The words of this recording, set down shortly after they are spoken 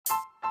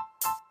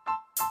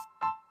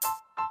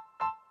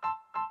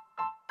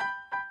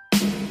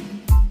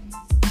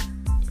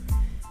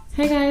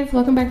Hey guys,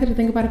 welcome back to the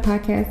Think About It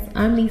podcast.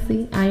 I'm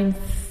Nisi. I am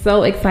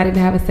so excited to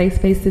have a safe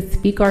space to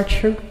speak our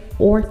truth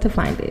or to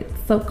find it.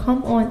 So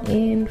come on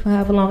in for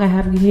however long I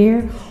have you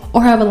here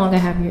or however long I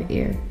have your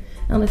ear.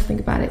 Now let's think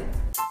about it.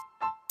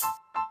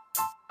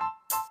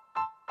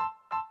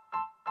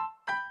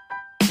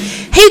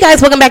 Hey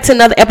guys, welcome back to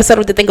another episode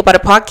of the Think About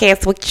It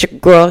podcast with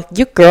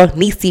your girl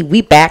Nisi.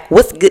 We back.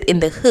 What's good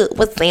in the hood?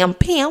 What's Sam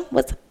Pam?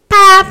 What's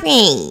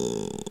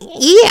popping?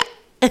 Yeah.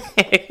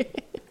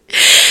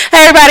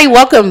 Hey everybody,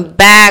 welcome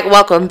back.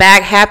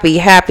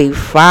 Happy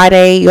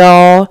Friday,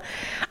 y'all.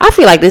 I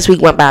feel like this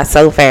week went by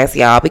so fast,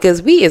 y'all,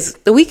 because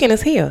the weekend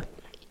is here.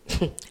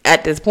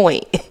 At this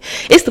point,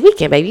 it's the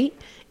weekend, baby.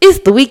 It's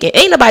the weekend.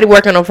 Ain't nobody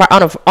working on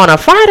a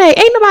Friday.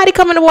 Ain't nobody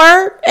coming to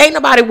work. Ain't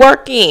nobody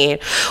working.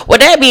 Well,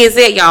 that being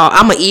said, y'all,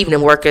 I'm an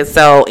evening worker,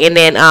 so and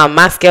then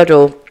my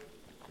schedule,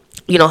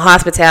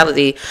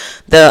 hospitality,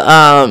 the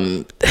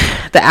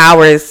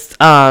hours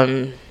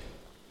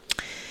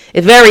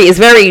it's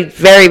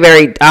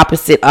very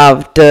opposite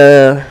of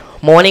the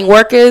morning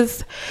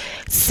workers.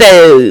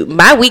 So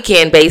my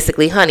weekend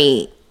basically,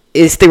 honey,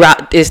 is through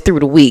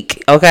the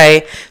week.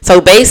 Okay, so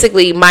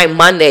basically my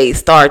Monday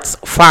starts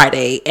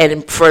Friday,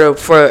 and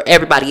for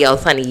everybody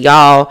else, honey,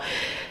 y'all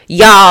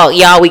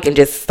we can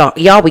just start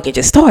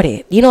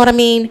it. You know what I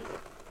mean?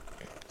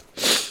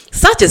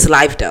 Such is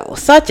life, though.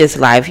 Such is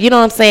life. You know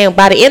what I'm saying?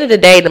 By the end of the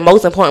day, the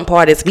most important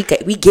part is we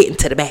get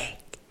into the bag.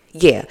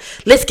 Yeah,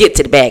 let's get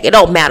to the bag. It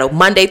don't matter.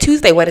 Monday,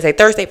 Tuesday, Wednesday,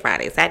 Thursday,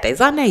 Friday, Saturday,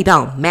 Sunday,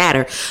 don't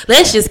matter.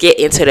 Let's just get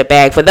into the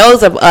bag. For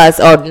those of us,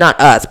 or not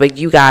us, but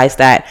you guys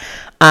that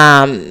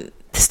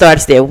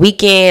starts their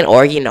weekend,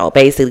 or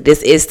basically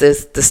this is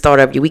the start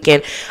of your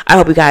weekend, I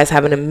hope you guys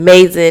have an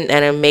amazing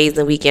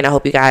weekend. I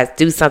hope you guys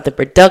do something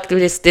productive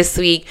this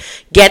week,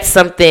 get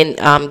something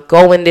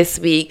going this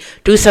week,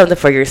 do something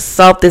for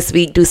yourself this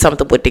week, do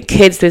something with the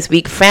kids this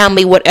week,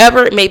 family,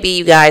 whatever it may be.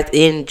 You guys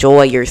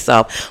enjoy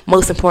yourself.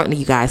 Most importantly,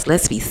 you guys,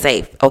 let's be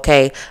safe.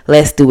 Okay,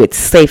 let's do it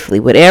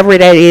safely. Whatever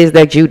that is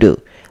that you do,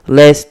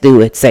 let's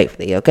do it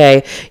safely.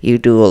 Okay, you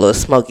do a little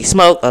smoky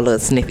smoke, a little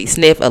sniffy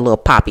sniff, a little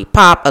poppy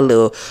pop, a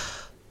little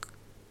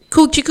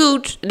coochie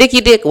cooch,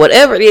 dicky dick,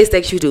 whatever it is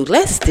that you do,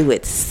 let's do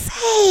it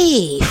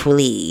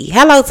safely.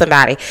 Hello,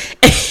 somebody.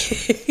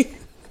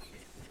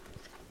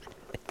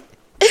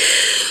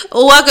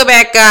 Welcome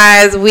back,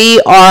 guys.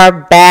 We are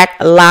back,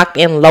 locked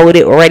and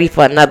loaded, ready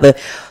for another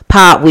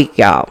pod week,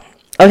 y'all.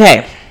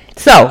 Okay,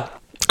 so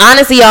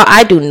honestly, y'all,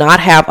 I do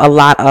not have a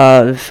lot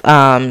of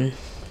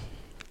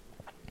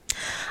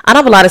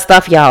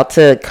stuff, y'all,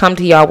 to come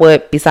to y'all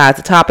with besides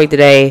the topic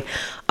today.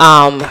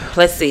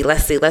 Let's see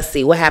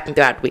what happened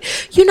throughout the week.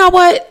 You know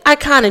what? I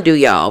kind of do,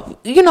 y'all.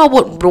 You know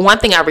what? The one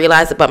thing I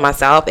realized about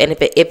myself, and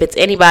if it's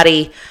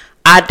anybody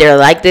out there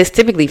like this,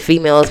 typically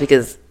females,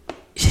 because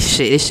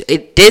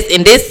in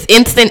this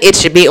instant, it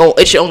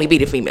should only be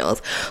the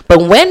females. But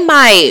when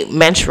my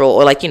menstrual,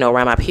 or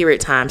around my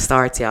period time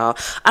starts, y'all,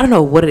 I don't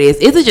know what it is.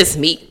 Is it just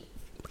me?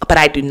 But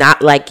I do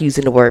not like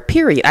using the word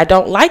period. I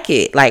don't like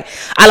it. I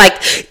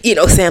like,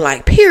 saying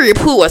like period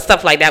poo or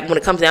stuff like that when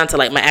it comes down to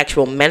my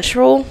actual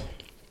menstrual.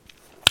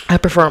 I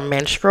prefer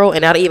menstrual,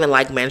 and I don't even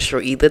like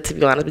menstrual either, to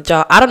be honest with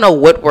y'all. I don't know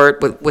what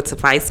word would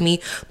suffice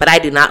me, but I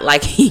do not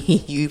like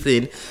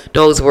using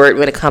those words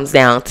when it comes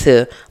down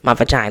to my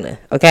vagina,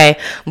 okay?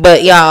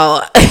 But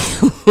y'all,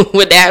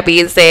 with that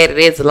being said, it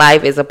is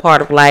life. It's a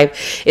part of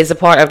life. It's a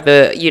part of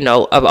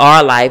of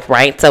our life,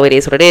 right? So it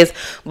is what it is.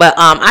 But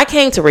I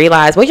came to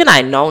realize,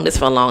 I've known this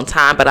for a long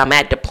time, but I'm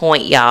at the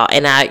point, y'all,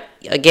 and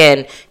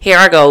here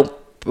I go,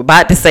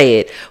 about to say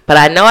it, but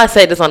I know I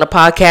said this on the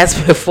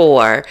podcast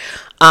before,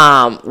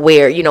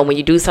 where, when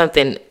you do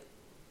something,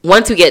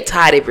 once you get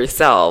tired of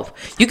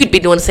yourself, you could be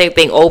doing the same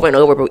thing over and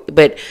over,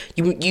 but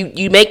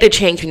you make the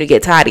change when you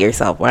get tired of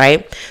yourself,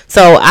 right?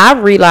 So I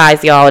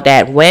realized, y'all,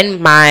 that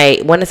when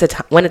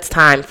it's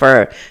time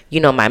for,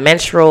 my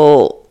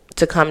menstrual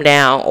to come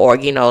down, or,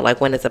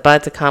 when it's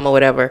about to come or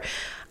whatever,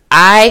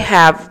 I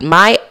have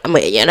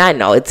and I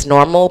know it's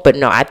normal, but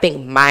no, I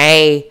think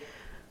my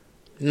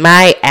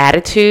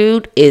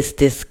attitude is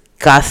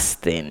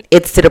disgusting.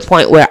 It's to the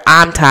point where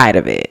I'm tired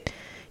of it.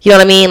 You know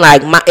what I mean?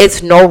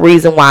 It's no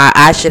reason why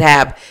I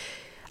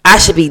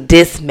should be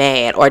this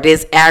mad or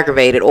this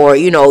aggravated, or,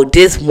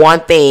 this one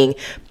thing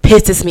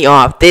pisses me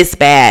off this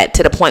bad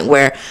to the point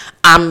where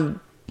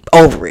I'm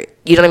over it.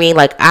 You know what I mean?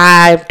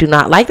 I do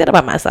not like that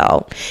about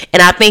myself.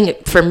 And I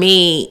think for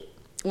me,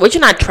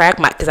 not track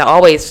because I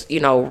always,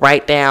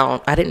 write down.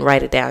 I didn't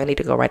write it down. I need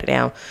to go write it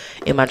down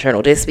in my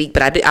journal this week.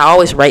 But I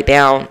always write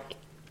down,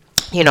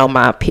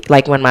 my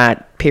when my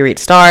period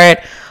start,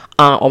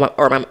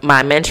 or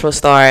my menstrual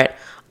start.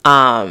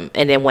 And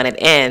then when it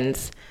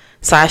ends,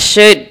 so I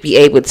should be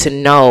able to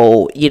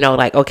know,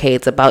 okay,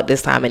 it's about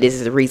this time and this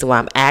is the reason why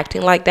I'm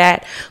acting like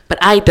that. But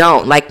I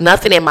don't.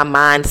 Nothing in my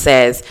mind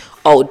says,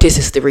 oh, this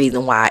is the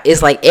reason why.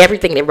 It's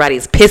everything, everybody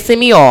is pissing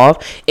me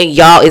off, and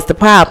y'all is the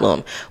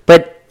problem.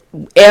 But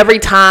every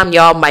time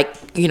y'all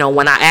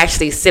when I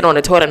actually sit on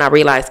the toilet and I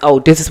realize, oh,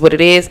 this is what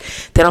it is,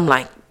 then I'm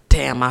like,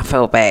 damn, I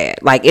felt bad.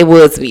 Like, it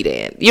was me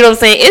then. You know what I'm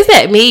saying? Is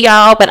that me,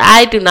 y'all? But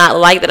I do not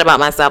like that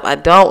about myself. I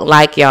don't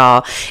like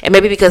y'all. And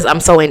maybe because I'm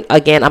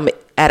I'm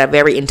at a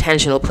very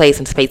intentional place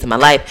and space in my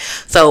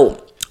life.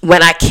 So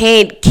when I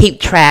can't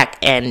keep track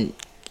and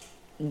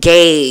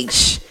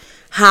gauge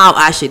how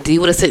I should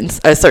deal with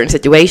a certain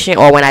situation,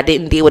 or when I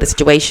didn't deal with a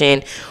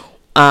situation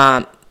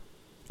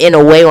in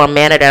a way or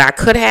manner that I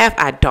could have,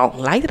 I don't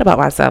like that about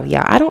myself,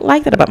 y'all. I don't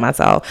like that about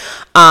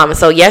myself.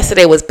 So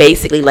yesterday was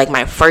basically like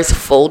my first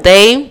full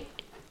day,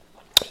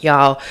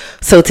 y'all.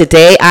 So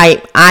today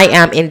I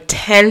am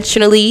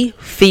intentionally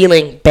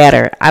feeling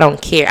better. I don't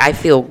care. I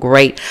feel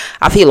great.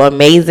 I feel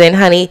amazing,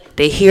 honey.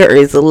 The hair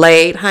is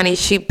laid, honey.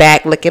 She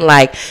back looking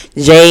like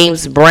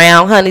James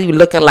Brown, honey. You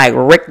looking like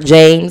Rick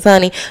James,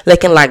 honey.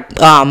 Looking like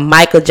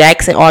Michael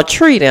Jackson, or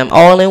treat them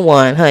all in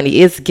one,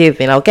 honey. It's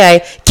giving,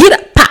 okay? Get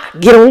up,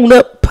 pop, get on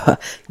up.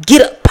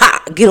 Get up,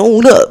 pop, get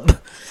on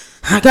up.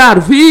 I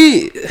gotta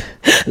feel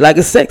like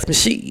a sex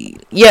machine.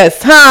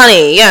 Yes,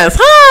 honey. Yes,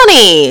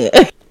 honey.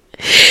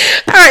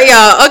 All right,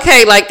 y'all.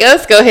 Okay, like,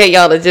 let's go ahead,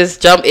 y'all, and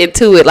just jump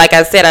into it. Like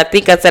I said, I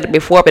think I said it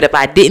before, but if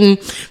I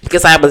didn't,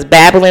 because I was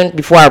babbling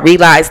before I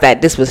realized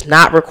that this was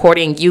not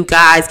recording, you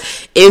guys,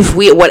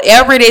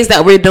 whatever it is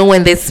that we're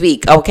doing this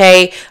week,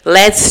 okay,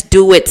 let's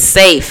do it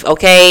safe,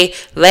 okay?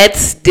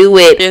 Let's do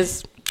it.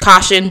 Just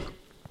caution.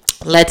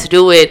 Let's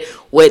do it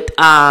with,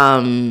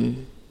 let's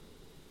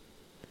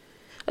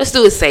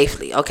do it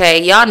safely,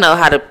 okay? Y'all know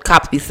how the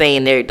cops be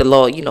saying the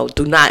law,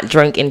 do not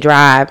drink and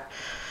drive.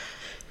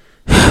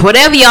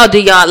 Whatever y'all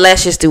do, y'all,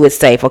 let's just do it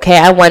safe, okay?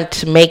 I want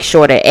to make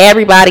sure that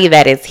everybody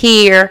that is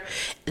here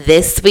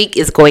this week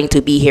is going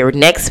to be here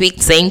next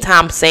week, same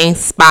time, same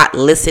spot,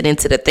 listening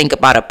to the Think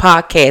About It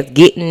podcast,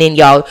 getting in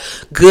y'all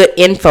good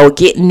info,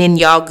 getting in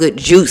y'all good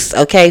juice,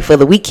 okay, for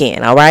the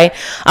weekend, all right?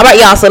 All right,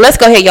 y'all, so let's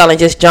go ahead, y'all, and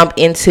just jump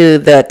into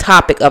the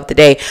topic of the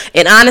day.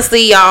 And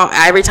honestly, y'all,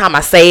 every time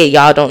I say it,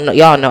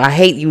 y'all know I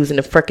hate using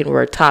the freaking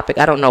word topic.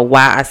 I don't know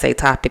why I say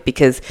topic,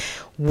 because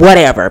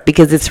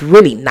it's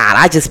really not.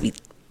 I just be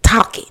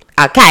talking.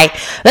 Okay,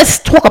 let's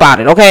talk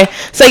about it. Okay,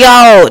 so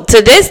y'all,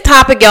 to this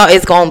topic, y'all,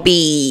 is gonna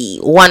be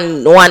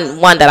one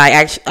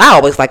that I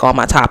always like all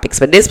my topics,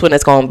 but this one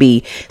is gonna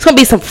be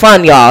some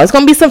fun, y'all. It's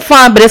gonna be some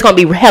fun, but it's gonna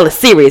be hella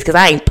serious because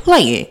I ain't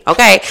playing.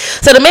 Okay,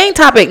 so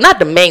not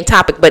the main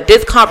topic, but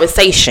this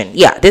conversation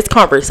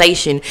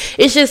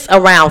is just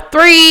around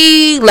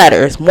 3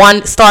 letters.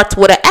 One starts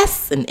with a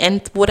S and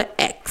ends with an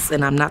X,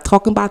 and I'm not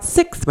talking about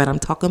sex, but I'm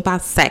talking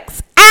about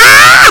sex.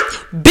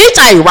 Bitch,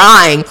 I ain't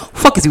rhyme.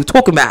 Fuck is you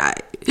talking about?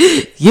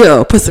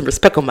 Yeah, put some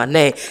respect on my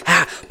name.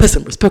 Put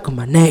some respect on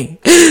my name.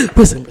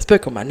 Put some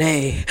respect on my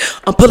name.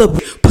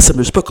 Put some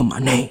respect on my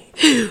name.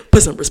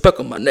 Put some respect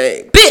on my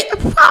name.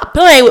 Bitch, stop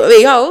playing with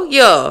me, yo.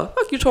 Yeah,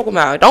 fuck you talking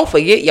about? Don't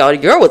forget, y'all, the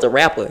girl was a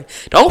rapper.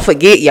 Don't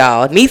forget,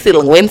 y'all, Niecy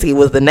Lewinsky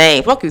was the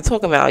name. Fuck you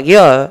talking about?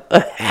 Yeah.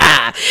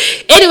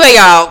 Anyway,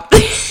 y'all.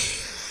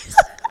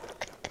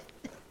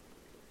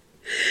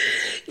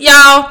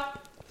 Y'all.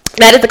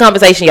 That is the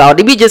conversation, y'all.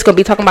 We just gonna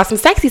be talking about some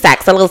sexy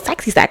sex, a little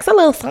sexy sex, a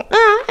little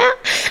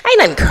ain't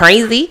nothing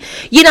crazy,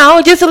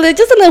 just a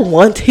little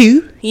 1,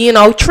 2,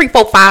 3,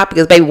 4, 5.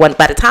 Because baby,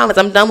 by the time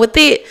I'm done with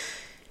it,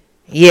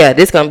 yeah,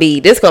 this gonna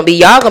be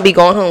y'all gonna be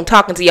going home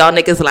talking to y'all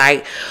niggas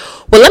like,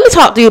 well, let me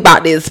talk to you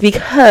about this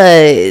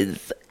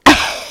because,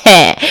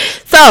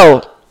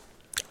 so,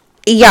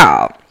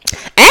 y'all.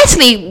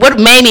 Actually, what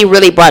made me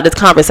really brought this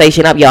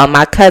conversation up, y'all,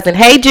 my cousin,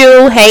 hey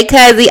Jew, hey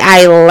Cuzzy,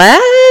 I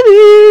love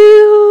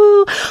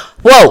you.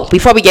 Whoa,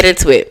 before we get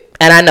into it,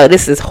 and I know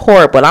this is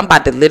horrible, I'm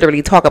about to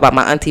literally talk about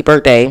my auntie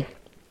birthday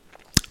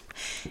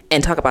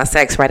and talk about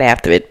sex right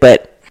after it,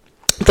 but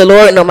the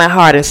Lord know my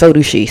heart and so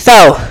do she.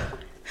 So,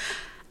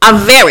 a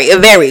very,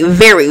 very,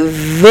 very,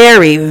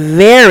 very,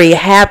 very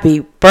happy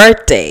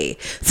birthday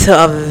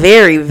to a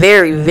very,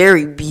 very,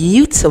 very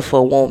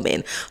beautiful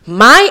woman.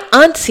 My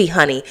auntie,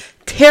 honey,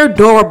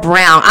 Teodora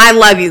Brown. I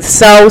love you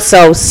so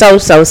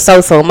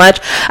much.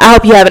 I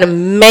hope you have an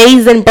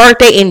amazing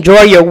birthday.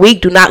 Enjoy your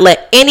week. Do not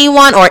let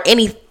anyone or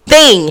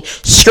anything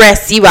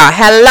stress you out.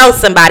 Hello,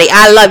 somebody.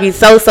 I love you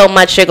so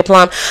much, Sugar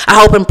Plum. I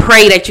hope and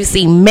pray that you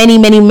see many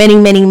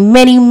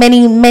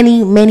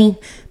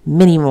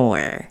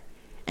more.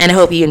 And I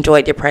hope you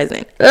enjoyed your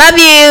present. Love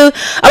you.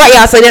 All right,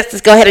 y'all. So let's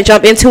just go ahead and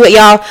jump into it,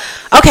 y'all.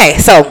 Okay,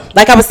 so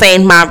like I was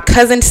saying, my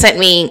cousin sent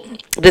me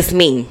this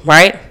meme,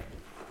 right?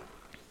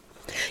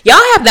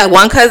 Y'all have that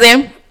one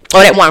cousin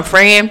or that one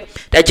friend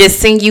that just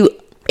send you,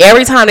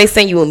 every time they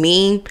send you a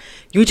meme,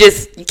 you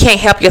can't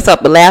help yourself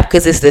but laugh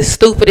because it's the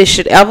stupidest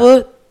shit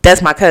ever.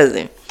 That's my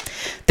cousin.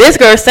 This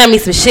girl sent me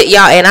some shit,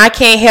 y'all, and I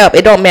can't help.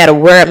 It don't matter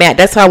where I'm at.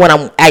 That's why when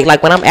I'm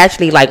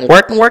actually like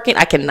working,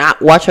 I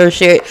cannot watch her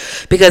shit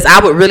because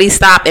I would really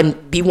stop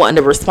and be wanting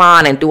to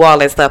respond and do all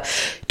that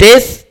stuff.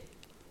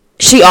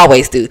 She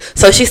always do.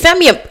 So she sent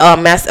me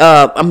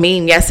a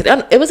meme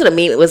yesterday. It wasn't a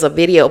meme. It was a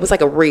video. It was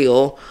like a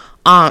reel.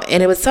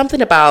 And it was something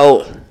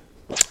about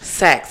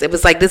sex. It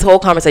was like this whole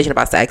conversation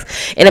about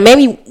sex. And it made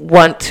me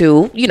want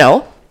to,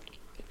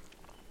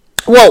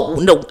 well,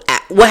 no.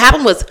 What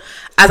happened was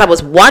as I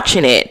was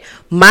watching it,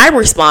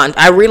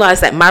 I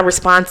realized that my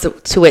response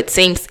to it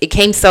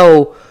came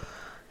so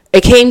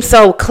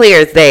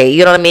clear as day.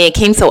 You know what I mean? It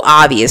came so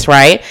obvious,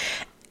 right?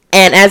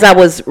 And as I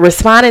was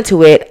responding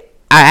to it,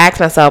 I asked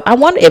myself, I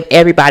wonder if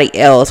everybody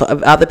else or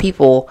if other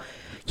people,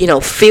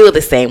 feel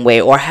the same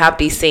way or have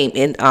these same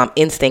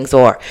instincts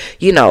or,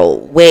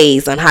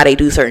 ways on how they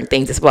do certain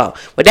things as well.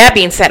 With that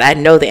being said, I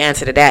know the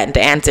answer to that. And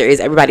the answer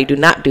is everybody do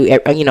not do,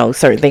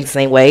 certain things the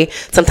same way.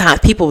 Sometimes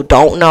people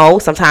don't know.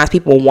 Sometimes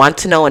people want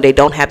to know and they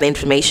don't have the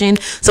information.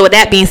 So with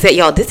that being said,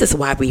 y'all, this is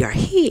why we are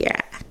here.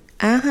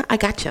 I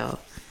got y'all.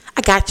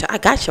 I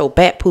got your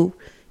bat poo.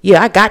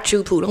 Yeah, I got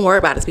you, poo. Don't worry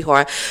about it,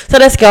 sweetheart. So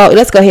let's go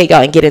ahead,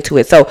 y'all, and get into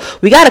it. So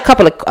we got a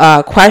couple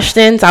of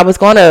questions. I was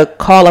going to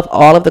call up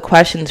all of the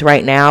questions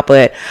right now,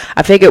 but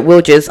I figured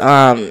we'll just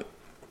as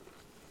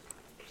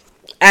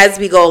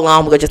we go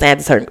along, we'll just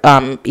answer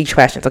each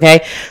questions.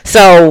 Okay.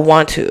 So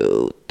 1,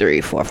 2,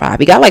 3, 4, 5.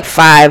 We got like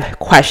 5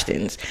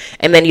 questions,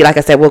 and then like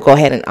I said, we'll go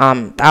ahead and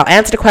I'll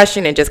answer the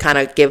question and just kind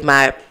of give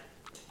my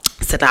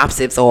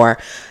synopsis, or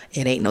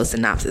it ain't no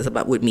synopsis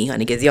about with me,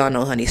 honey, because y'all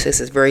know, honey, sis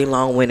is very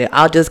long-winded.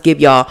 I'll just give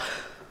y'all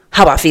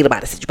how I feel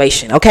about the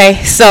situation, okay?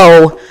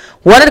 So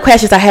one of the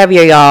questions I have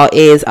here, y'all,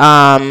 is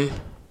I'm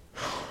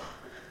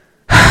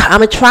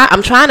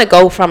trying to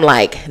go from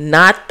light to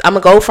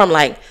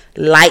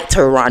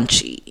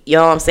raunchy. You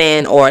know what I'm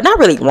saying? Or not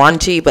really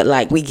raunchy, but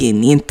like we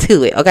getting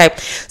into it, okay?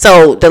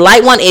 So the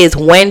light one is,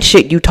 when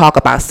should you talk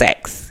about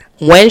sex?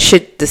 When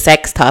should the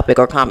sex topic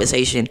or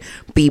conversation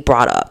be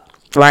brought up,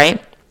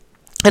 right?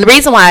 And the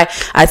reason why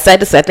I said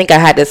this, I think I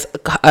had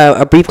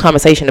a brief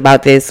conversation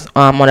about this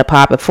on a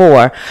pod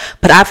before,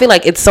 but I feel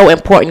like it's so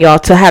important, y'all,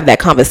 to have that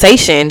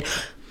conversation.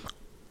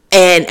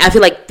 And I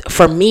feel like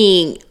for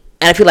me,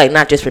 and I feel like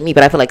not just for me,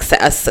 but I feel like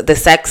the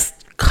sex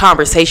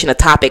conversation, a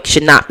topic,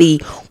 should not be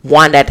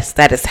one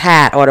that is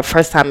had, or the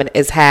first time it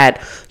is had,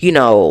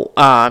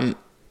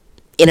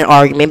 in an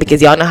argument,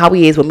 because y'all know how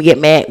we is when we get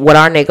mad with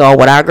our nigga or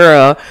with our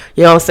girl.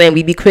 You know what I'm saying?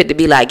 We be quick to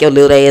be like, yo,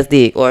 little ass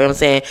dick, or you know what I'm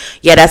saying?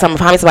 Yeah, that's I'm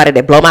finding somebody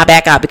that blow my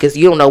back out because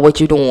you don't know what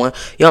you're doing. You know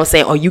what I'm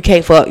saying? Or you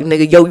can't fuck,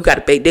 nigga, yo, you got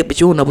a big dick,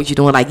 but you don't know what you're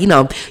doing. Like,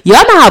 y'all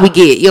know how we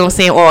get, you know what I'm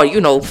saying? Or,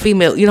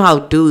 female, you know how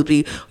dudes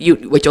be, you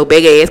with your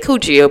big ass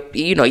coochie, or,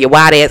 your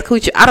wide ass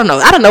coochie. I don't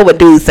know what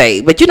dudes say,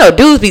 but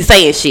dudes be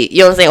saying shit, you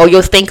know what I'm saying? Or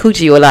your stink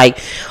coochie, or like,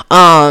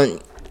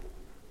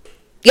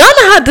 y'all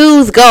know how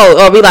dudes go,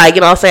 or be like,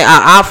 you know what I'm saying,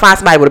 I'll find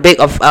somebody with a big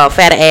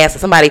fat ass, or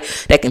somebody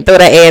that can throw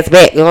that ass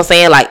back, you know what I'm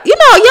saying, like,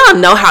 y'all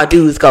know how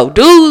dudes go.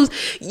 Dudes,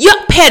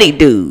 young petty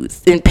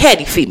dudes and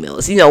petty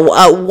females,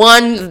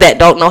 ones that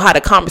don't know how to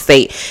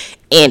compensate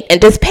and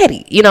just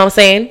petty, you know what I'm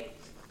saying.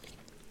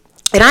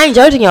 And I ain't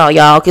judging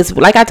y'all, because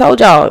like I told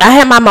y'all, I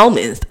had my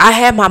moments.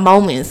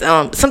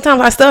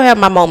 Sometimes I still have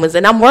my moments,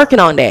 and I'm working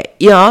on that,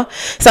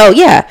 So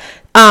yeah.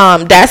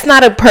 That's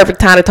not a perfect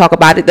time to talk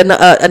about it. Then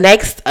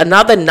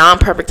another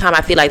non-perfect time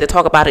I feel like to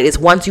talk about it is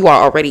once you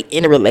are already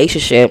in a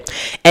relationship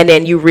and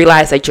then you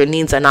realize that your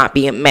needs are not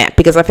being met,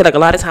 because I feel like a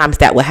lot of times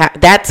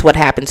that's what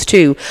happens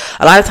too.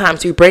 A lot of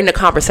times you bring the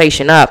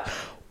conversation up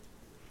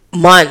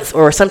months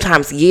or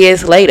sometimes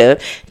years later,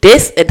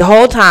 the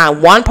whole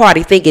time one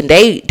party thinking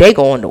they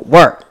going to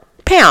work,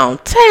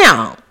 pound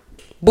town,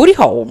 booty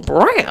hole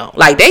brown,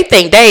 like they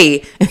think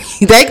they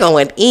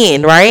going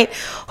in, right?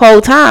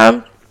 Whole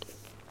time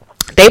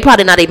they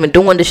probably not even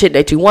doing the shit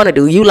that you want to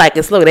do. You like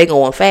it slow. They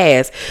going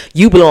fast.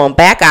 You blowing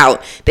back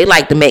out. They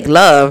like to make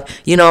love.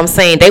 You know what I'm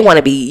saying? They want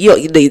to be,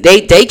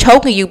 they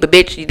choking you, but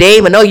bitch, they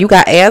even know you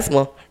got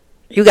asthma.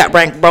 You got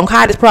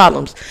bronchitis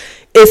problems.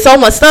 It's so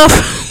much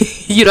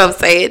stuff, you know what I'm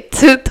saying,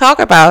 to talk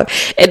about.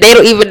 And they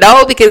don't even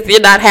know because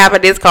you're not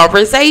having this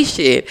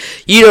conversation.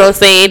 You know what I'm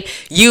saying?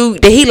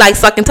 He like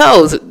sucking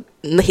toes.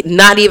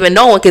 Not even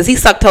knowing, because he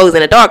sucked toes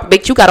in the dark.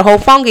 Bitch, you got a whole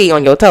fungi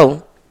on your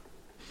toe.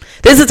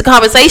 This is the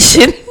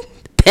conversation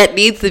that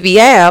needs to be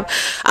had,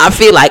 I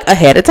feel like,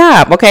 ahead of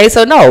time. Okay,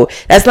 so no,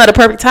 that's not a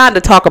perfect time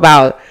to talk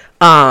about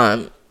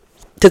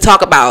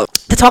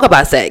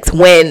sex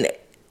when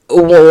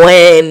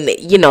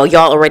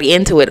y'all already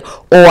into it.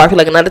 Or I feel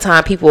like another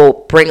time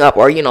people bring up,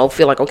 or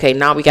feel like, okay,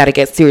 now we got to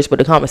get serious with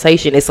the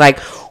conversation. It's like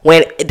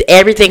when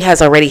everything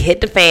has already hit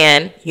the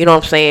fan, you know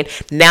what I'm saying?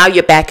 Now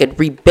you're back at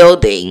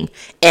rebuilding,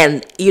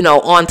 and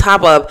on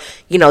top of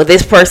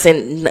this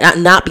person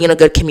not being a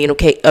good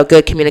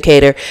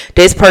communicator,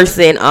 this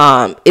person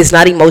is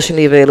not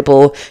emotionally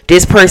available,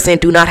 this person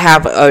do not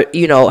have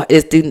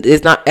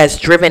is not as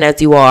driven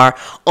as you are.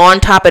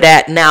 On top of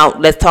that, now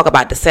let's talk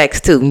about the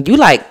sex too. You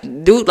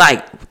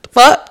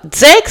fuck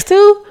sex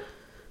too?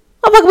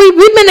 Oh,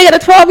 we've been together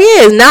 12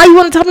 years. Now you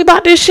want to tell me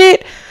about this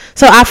shit?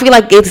 So I feel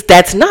like it's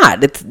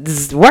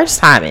the worst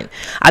timing.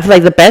 I feel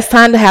like the best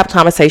time to have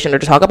conversation or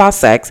to talk about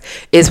sex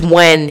is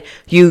when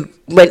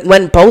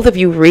both of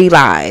you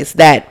realize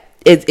that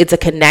it's a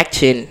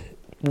connection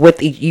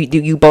with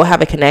you both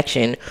have a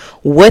connection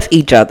with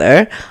each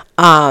other.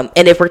 And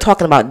if we're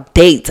talking about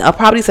dates, I'll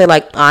probably say,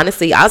 like,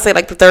 honestly, I'll say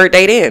like the third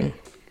date in.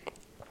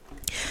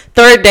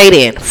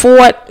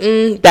 Fourth,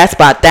 that's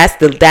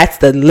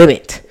the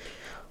limit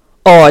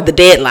or the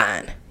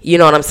deadline. You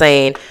know what I'm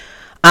saying?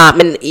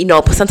 And you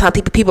know,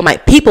 sometimes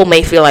people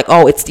may feel like,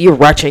 oh, it's you're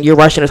rushing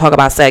to talk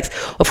about sex.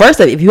 Well, first,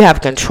 if you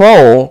have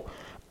control,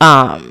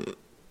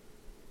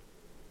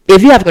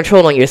 if you have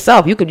control on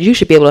yourself, you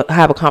should be able to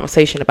have a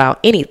conversation about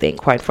anything,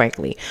 quite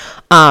frankly.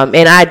 And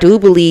I do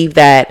believe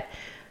that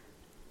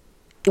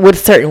with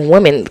certain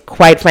women,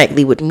 quite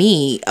frankly, with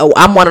me,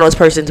 I'm one of those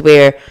persons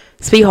where,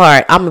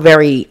 sweetheart,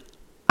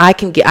 I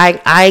can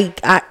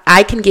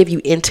give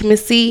you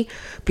intimacy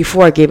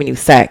before giving you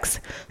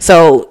sex.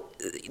 So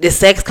the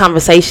sex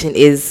conversation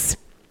is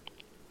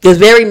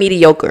very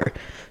mediocre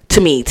to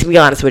me, to be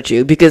honest with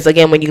you, because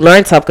again, when you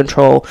learn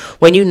self-control,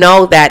 when you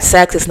know that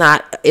sex is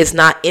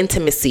not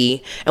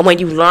intimacy, and when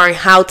you learn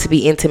how to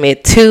be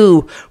intimate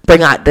to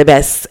bring out the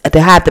best, to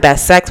have the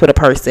best sex with a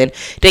person,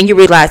 then you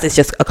realize it's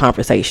just a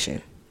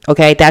conversation.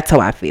 Okay, that's how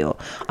I feel.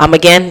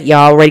 Again,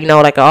 y'all already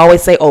know, like I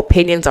always say,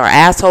 opinions are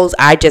assholes.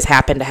 I just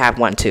happen to have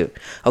one too.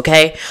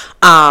 Okay.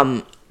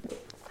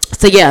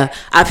 So yeah,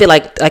 I feel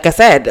like I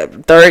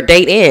said, third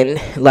date in,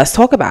 let's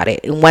talk about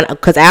it.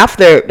 Because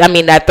after,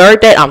 that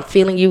third date, I'm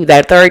feeling you.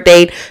 That third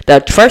date, the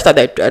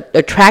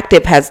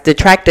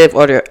attractive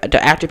or the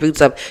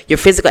attributes of your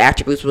physical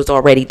attributes was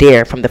already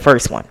there from the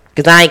first one.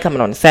 Because I ain't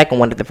coming on the second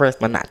one if the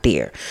first one not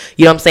there.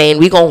 You know what I'm saying?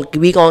 We gon'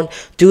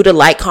 do the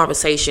light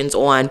conversations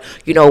on,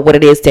 you know, what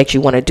it is that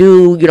you want to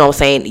do. You know what I'm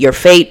saying? Your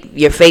fate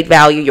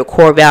value, your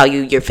core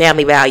value, your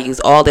family values,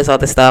 all this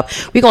other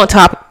stuff. We gonna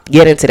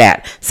get into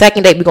that.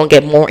 Second date, we're gonna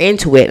get more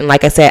into it. And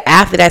like I said,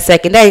 after that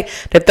second date,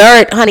 the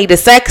third, honey, the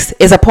sex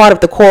is a part of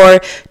the core,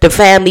 the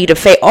family, the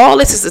fate. All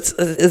this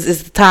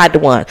is tied to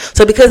one.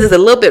 So because it's a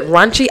little bit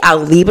raunchy, I'll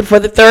leave it for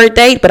the third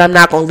date, but I'm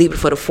not gonna leave it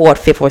for the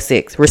fourth, fifth, or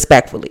sixth,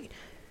 respectfully.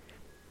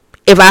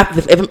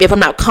 If I'm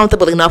not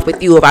comfortable enough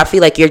with you, if I feel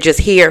like you're just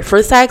here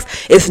for sex,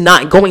 it's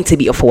not going to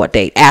be a fourth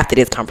date after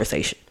this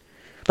conversation.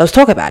 Let's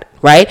talk about it,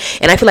 right?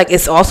 And I feel like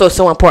it's also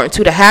so important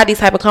too to have these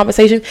type of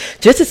conversations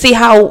just to see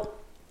how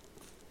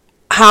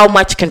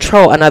much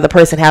control another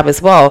person have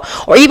as well,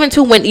 or even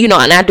too when, you know,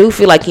 and I do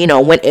feel like, you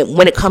know, when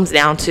it comes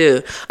down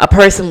to a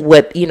person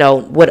with, you know,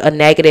 with a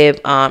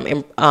negative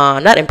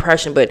not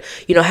impression, but,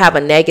 you know, have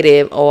a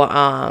negative or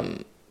a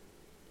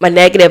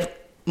negative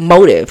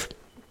motive.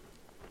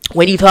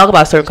 When you talk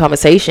about certain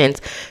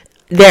conversations,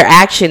 their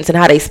actions and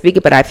how they speak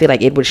it, but I feel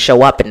like it would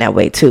show up in that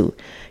way too.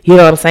 You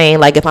know what I'm saying?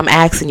 Like if I'm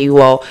asking you,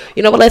 well,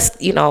 you know, but let's,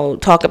 you know,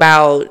 talk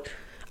about,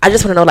 I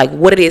just want to know like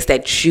what it is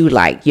that you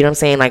like. You know what I'm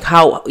saying? Like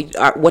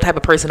what type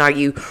of person are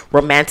you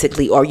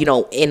romantically, or, you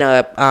know, in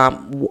a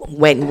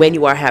when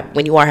you are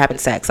having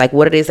sex, like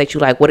what it is that you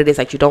like, what it is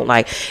that you don't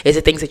like. Is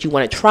it things that you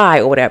want to try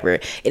or whatever?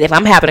 And if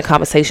I'm having a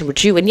conversation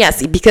with you, and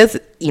yes, because,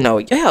 you know,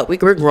 yeah, we're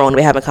grown,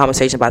 we're having a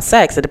conversation about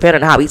sex, and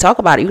depending on how we talk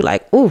about it, you're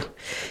like, ooh,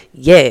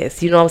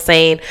 yes, you know what I'm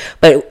saying?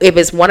 But if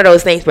it's one of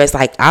those things where it's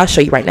like, I'll show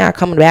you right now,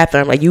 come in the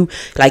bathroom, like you,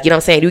 like, you know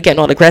what I'm saying, you getting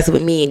all aggressive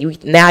with me, and you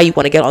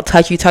want to get all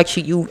touchy,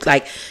 you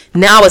like,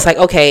 now it's like,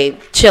 okay,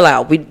 chill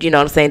out. We, you know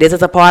what I'm saying, this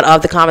is a part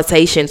of the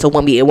conversation. So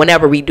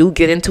whenever we do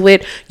get into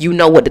it, you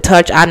know what to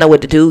touch, I know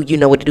what to do, you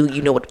know what to do,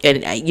 you know what,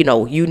 and you know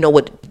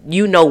what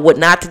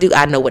not to do,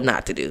 I know what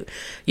not to do.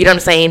 You know what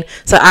I'm saying?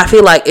 So I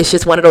feel like it's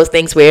just one of those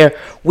things where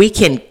we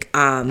can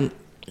again,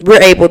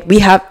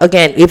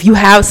 if you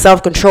have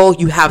self-control,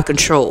 you have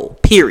control,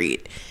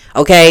 period.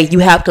 Okay, you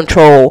have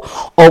control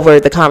over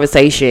the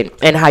conversation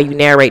and how you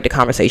narrate the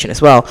conversation as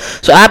well.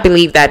 So I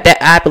believe that the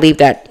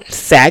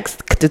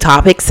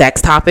topic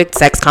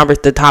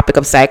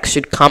of sex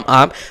should come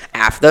up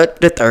after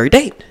the third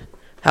date.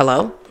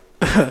 Hello,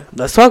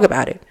 let's talk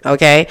about it.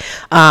 Okay,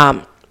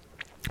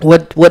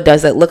 what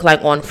does it look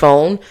like on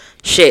phone?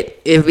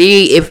 Shit,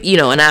 if you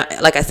know, and I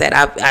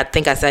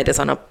think I said this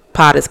on a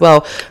pod as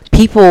well.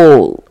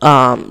 People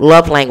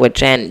love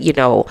language, and you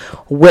know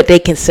what they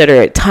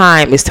consider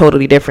time is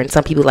totally different.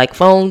 Some people like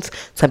phones,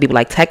 some people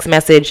like text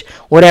message,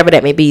 whatever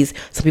that may be.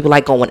 Some people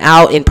like going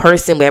out in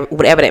person,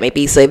 whatever that may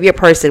be. So if you're a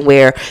person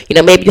where, you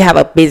know, maybe you have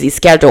a busy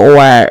schedule,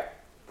 or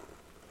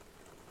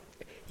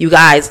you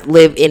guys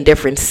live in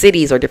different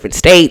cities or different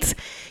states,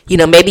 you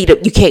know, maybe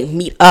you can't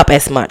meet up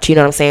as much, you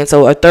know what I'm saying?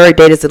 So a third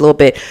date is a little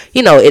bit,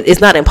 you know,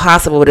 it's not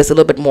impossible, but it's a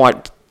little bit more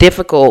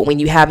difficult when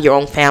you have your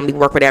own family,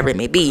 work, whatever it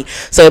may be.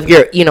 So if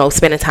you're, you know,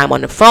 spending time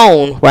on the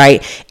phone,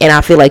 right? And I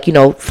feel like, you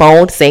know,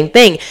 phone, same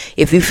thing.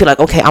 If you feel like,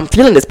 okay, I'm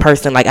feeling this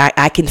person, like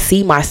I can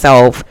see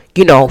myself,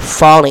 you know,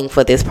 falling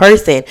for this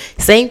person,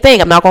 same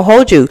thing. I'm not gonna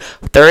hold you.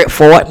 Third,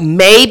 fourth,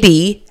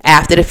 maybe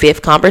after the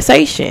fifth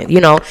conversation,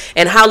 you know.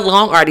 And how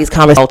long are these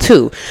conversations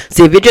too?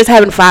 So if you're just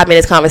having 5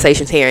 minutes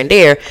conversations here and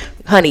there,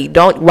 honey,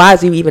 why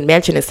is you even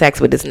mentioning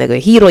sex with this nigga?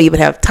 He don't even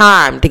have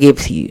time to give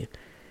to you.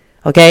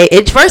 Okay,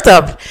 first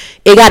up,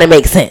 it gotta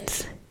make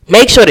sense.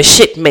 Make sure the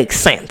shit makes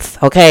sense.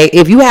 Okay,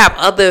 if you have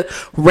other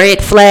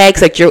red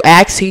flags that you're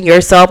asking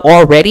yourself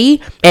already,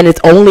 and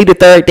it's only the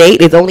third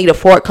date, it's only the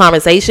fourth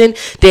conversation,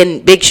 then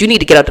bitch, you need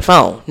to get off the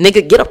phone.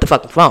 Nigga, get off the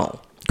fucking phone.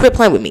 Quit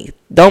playing with me.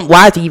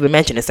 Why do you even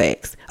mention the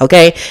sex?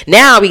 Okay,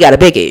 now we got a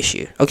big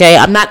issue. Okay,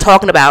 I'm not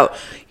talking about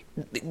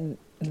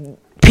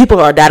people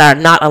that are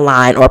not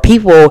aligned, or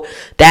people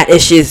that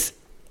is just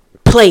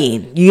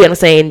playing. You get what I'm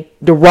saying?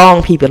 The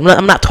wrong people.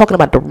 I'm not talking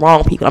about the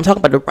wrong people. I'm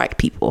talking about the right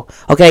people.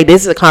 Okay,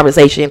 this is a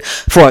conversation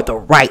for the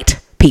right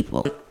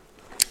people.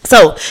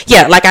 So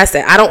yeah, like I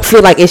said, I don't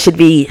feel like it should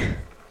be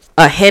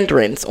a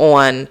hindrance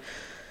on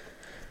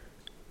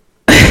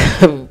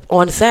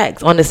on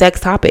the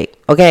sex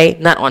topic. Okay,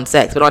 not on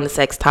sex, but on the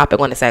sex topic,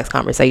 on the sex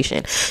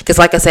conversation. Because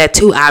like I said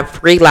too,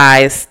 I've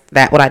realized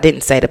that, well, I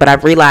didn't say that, but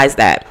I've realized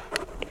that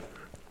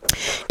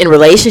in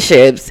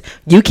relationships,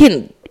 you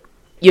can,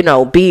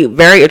 be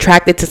very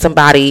attracted to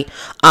somebody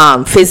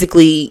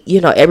physically.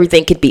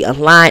 Everything could be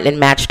aligned and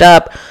matched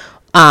up.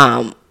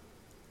 But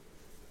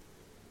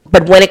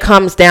when it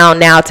comes down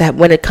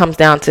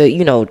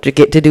to to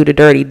get to do the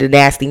dirty, the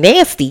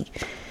nasty,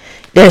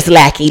 there's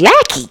lackey.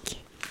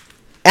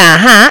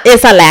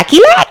 It's a lackey.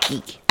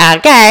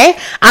 Okay.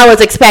 I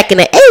was expecting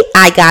an 8.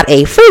 I got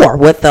a 4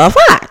 with a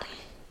 5.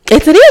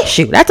 It's an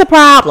issue. That's a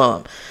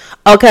problem.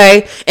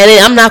 Okay. And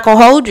then I'm not going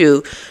to hold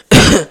you.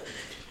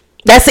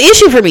 That's the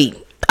issue for me.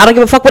 I don't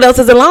give a fuck what else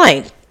is in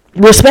line.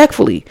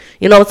 Respectfully.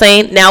 You know what I'm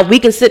saying? Now we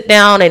can sit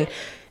down and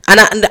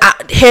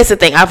here's the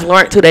thing. I've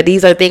learned too that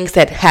these are things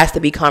that has to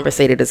be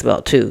conversated as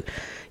well too.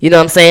 You know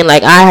what I'm saying?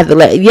 Like I have to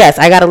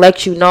I got to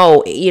let you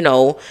know,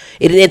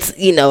 it's,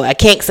 I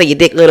can't say your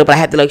dick little, but I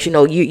have to let you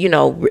know,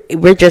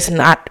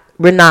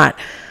 we're not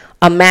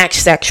a match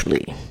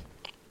sexually.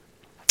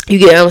 You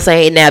get what I'm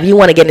saying? Now, if you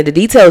want to get into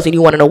details and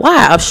you want to know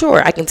why, I'm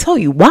sure I can tell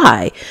you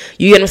why.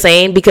 You get what I'm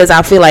saying? Because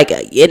I feel like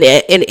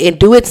it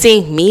do it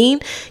seem mean?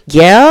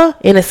 Yeah,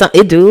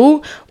 it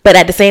do. But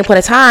at the same point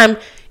of time,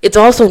 it's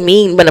also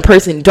mean when a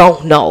person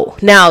don't know.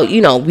 Now,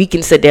 we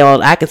can sit there,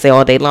 I can say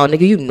all day long,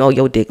 nigga, you know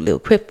your dick little.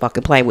 Quit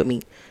fucking playing with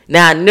me.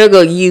 Now,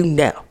 nigga, you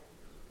know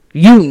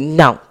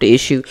the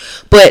issue.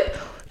 But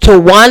to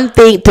one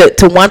thing,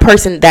 to one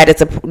person that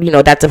it's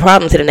that's a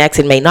problem, to the next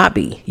it may not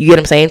be. You get what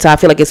I'm saying? So I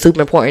feel like it's super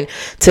important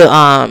to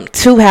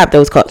have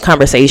those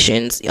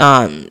conversations,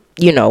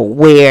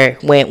 where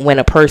when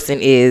a person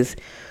is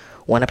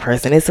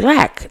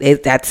lack,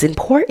 that's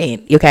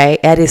important. Okay,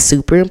 that is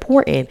super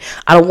important.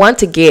 I don't want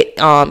to get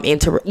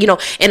into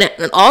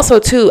and also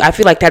too, I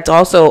feel like that's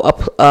also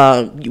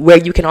where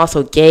you can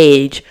also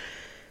gauge.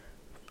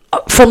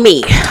 For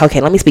me,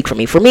 okay, let me speak for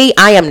me. For me,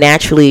 I am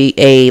naturally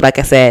like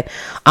I said,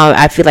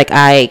 I feel like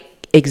I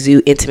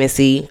exude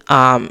intimacy.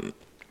 I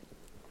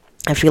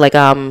feel like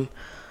I don't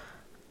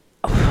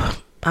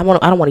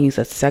want to use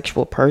a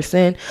sexual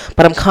person,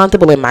 but I'm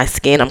comfortable in my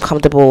skin. I'm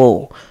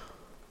comfortable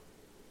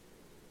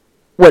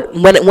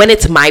when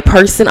it's my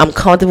person. I'm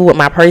comfortable with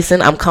my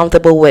person. I'm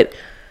comfortable with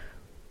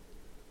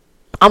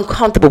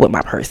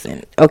my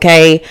person.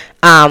 Okay.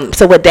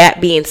 So with that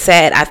being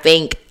said, I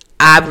think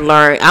I've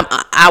learned,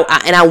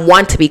 I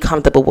want to be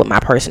comfortable with my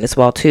person as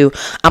well too.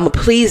 I'm a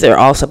pleaser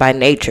also by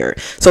nature.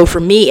 So for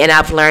me, and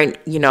I've learned,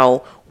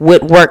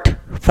 what worked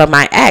for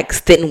my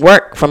ex didn't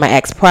work for my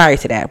ex prior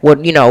to that. What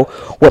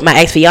my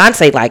ex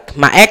fiance like,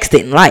 my ex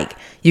didn't like.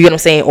 You get what I'm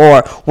saying?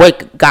 Or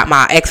what got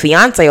my ex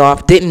fiance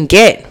off didn't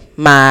get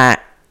my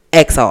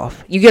ex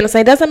off. You get what I'm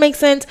saying? Doesn't make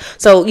sense.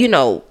 So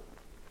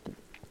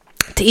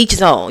to each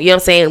his own. You know what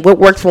I'm saying? What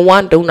works for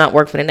one do not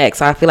work for the next.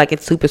 So I feel like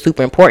it's super,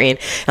 super important.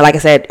 And like I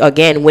said,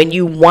 again, when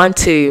you want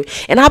to,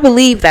 and I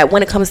believe that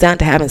when it comes down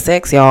to having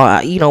sex,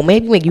 y'all,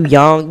 maybe when you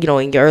young,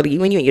 when you're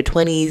in your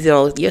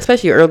 20s,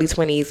 especially your early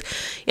 20s,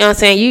 you know what I'm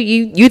saying?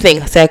 You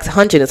think sex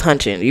hunching is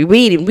hunching.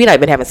 We not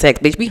even having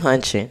sex, bitch. We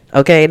hunching.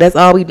 Okay? That's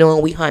all we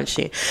doing. We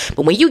hunching.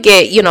 But when you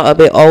get, a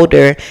bit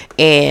older,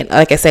 and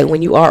like I said,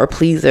 when you are a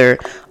pleaser,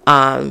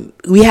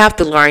 we have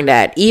to learn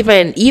that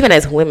even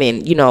as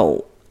women,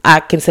 I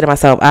consider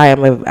myself, I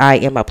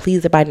am a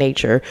pleaser by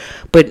nature.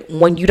 But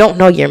when you don't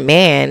know your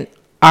man,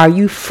 are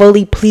you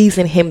fully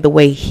pleasing him the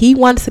way he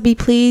wants to be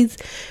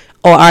pleased?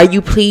 Or are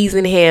you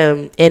pleasing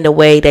him in the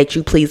way that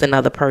you please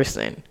another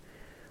person?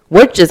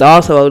 Which is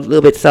also a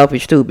little bit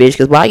selfish too, bitch.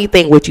 Because why you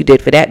think what you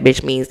did for that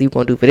bitch means you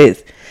gonna do for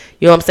this?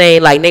 You know what I'm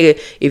saying? Like, nigga,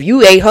 if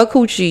you ate her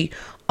coochie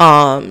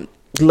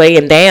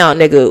laying down,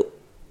 nigga,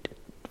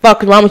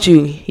 fuck is wrong with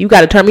you? You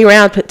gotta turn me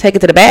around, take it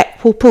to the back.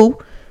 Poo.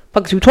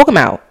 Fuck is you talking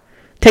about?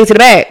 Take it to the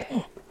back.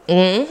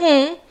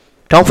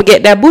 Don't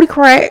forget that booty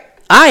crack.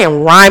 I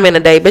am rhyming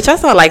today, bitch. I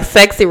sound like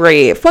Sexy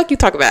Red. Fuck you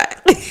talk about.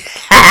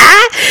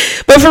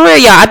 But for real,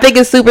 y'all, I think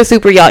it's super,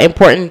 super, y'all,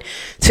 important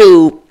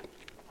to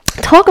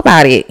talk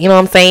about it. You know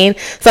what I'm saying?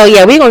 So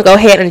yeah, we're gonna go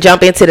ahead and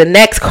jump into the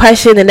next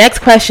question. The next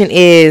question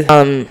is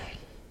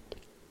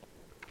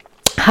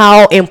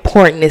how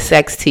important is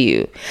sex to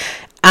you?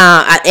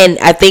 And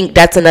I think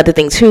that's another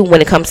thing too when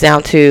it comes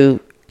down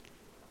to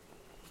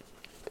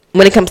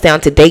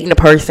dating a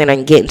person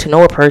and getting to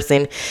know a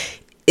person,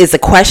 is a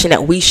question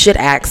that we should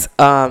ask,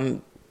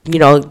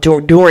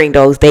 during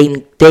those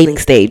dating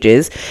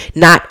stages,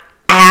 not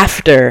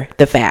after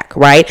the fact,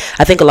 right?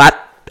 I think a lot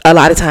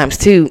of times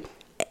too,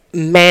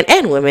 men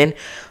and women,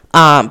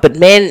 but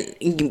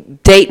men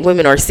date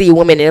women or see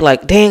women and they're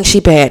like, dang,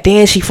 she bad,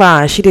 dang, she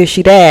fine, she this,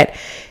 she that.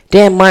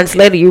 Then months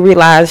later you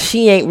realize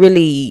she ain't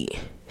really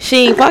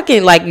She ain't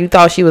fucking like you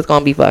thought she was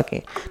gonna be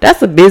fucking.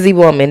 That's a busy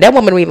woman. That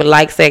woman don't even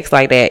like sex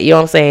like that. You know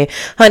what I'm saying?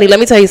 Honey, let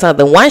me tell you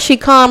something. Once she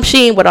comes,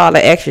 she ain't with all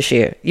the extra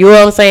shit. You know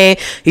what I'm saying?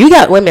 You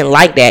got women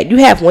like that. You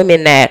have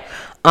women that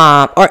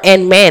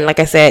and men, like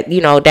I said, you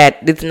know, that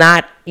it's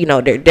not, you know,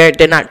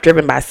 they're not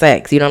driven by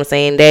sex. You know what I'm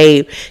saying?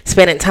 They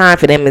spending time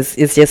for them is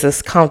just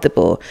as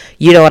comfortable.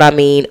 You know what I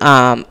mean?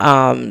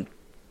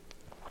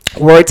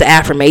 Words of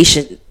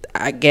affirmation,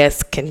 I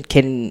guess,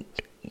 can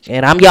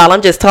and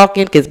I'm just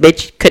talking because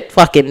bitch could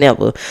fucking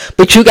never.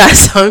 But you got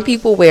some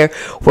people where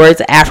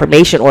words of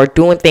affirmation or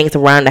doing things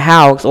around the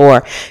house,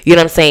 or you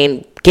know what I'm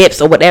saying,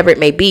 gifts or whatever it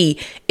may be,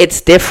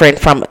 it's different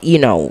from, you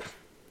know,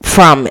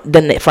 from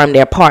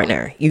their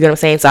partner. You know what I'm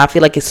saying? So I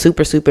feel like it's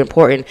super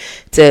important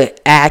to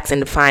ask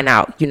and to find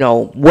out, you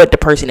know, what the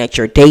person that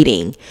you're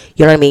dating,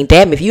 you know what I mean?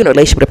 Damn, if you're in a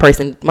relationship with a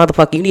person,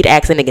 motherfucker, you need to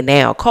ask a nigga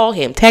now. Call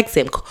him, text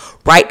him,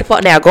 right the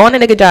fuck now. Go on a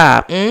nigga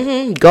job.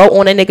 Go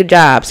on a nigga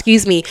job.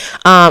 Excuse me.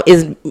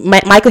 Is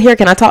Michael here?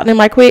 Can I talk to him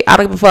right quick? I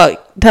don't give a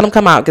fuck. Tell him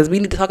come out because we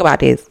need to talk about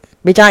this.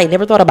 Bitch, I ain't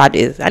never thought about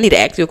this. I need to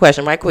ask you a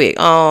question right quick.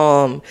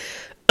 Because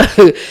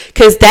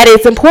that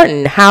is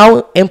important.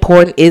 How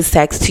important is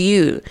sex to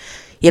you?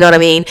 You know what I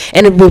mean?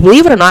 And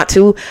believe it or not,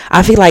 too,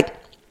 I feel like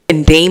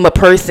and deem a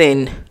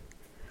person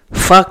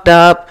fucked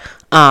up,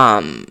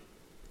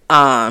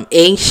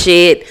 ain't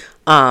shit,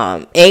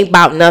 ain't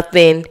about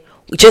nothing,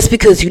 just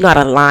because you're not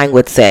aligned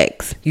with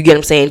sex. You get what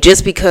I'm saying?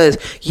 Just because,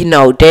 you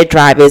know, their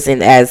drive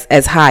isn't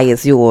as high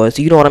as yours.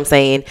 You know what I'm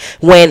saying?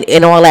 When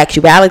in all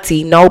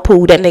actuality, no,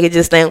 poo, that nigga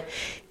just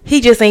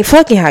ain't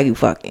fucking how you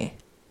fucking.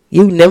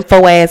 You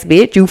nympho ass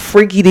bitch. You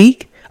freaky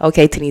deek.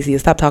 Okay, Tanisha,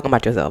 stop talking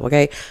about yourself,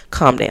 okay?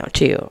 Calm down,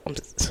 chill.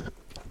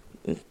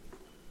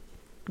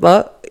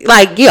 But,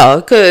 like,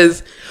 yo,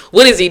 because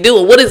what is he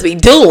doing? What is he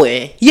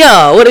doing?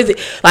 Yo, what is it?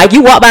 Like,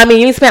 you walk by me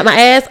and you smack my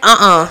ass?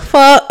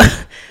 Fuck.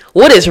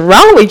 What is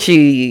wrong with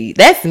you?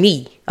 That's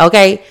me,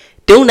 okay?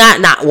 Do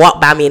not walk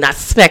by me and not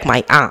smack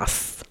my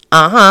ass.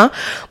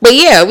 But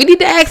yeah, we need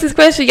to ask this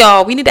question,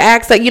 y'all. We need to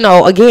ask that, you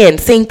know, again,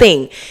 same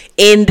thing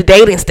in the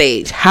dating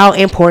stage. How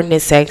important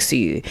is sex to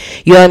you?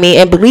 You know what I mean?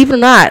 And believe it or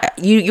not,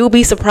 you'll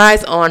be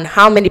surprised on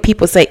how many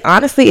people say,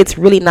 honestly, it's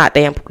really not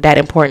that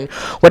important.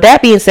 With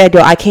that being said,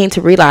 though, I came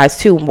to realize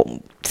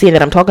too, seeing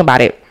that I'm talking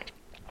about it,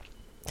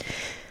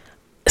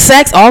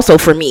 sex also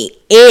for me,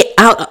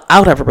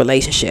 out of a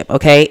relationship,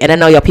 okay? And I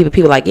know y'all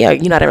people like, yeah,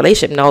 you're not in a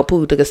relationship. No,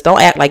 poo, because don't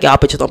act like y'all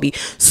bitches don't be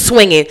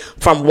swinging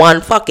from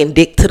one fucking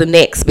dick to the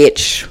next,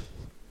 bitch.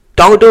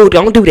 Don't do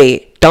that,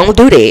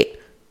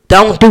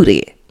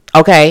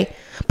 okay?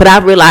 But I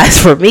realized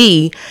for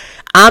me,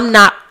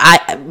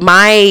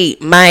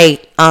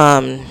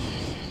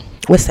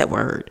 what's that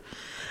word?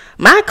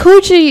 My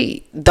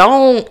coochie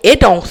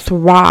don't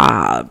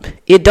thrive.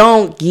 It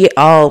don't get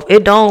off.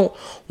 It don't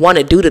want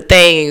to do the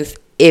things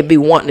it be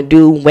wanting to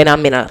do when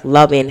I'm in a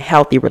loving,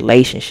 healthy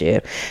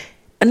relationship.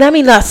 And let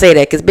me not say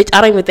that, because bitch, I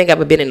don't even think I've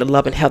ever been in a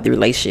loving, healthy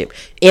relationship.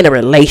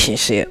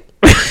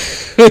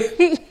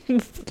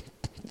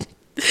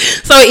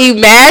 So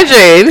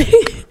imagine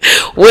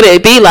what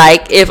it'd be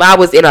like if I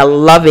was in a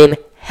loving,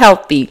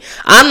 healthy.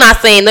 I'm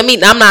not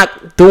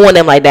doing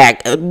them like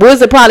that.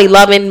 Was it probably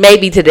loving?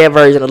 Maybe to their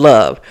version of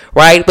love,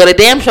 right? But a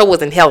damn sure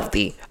wasn't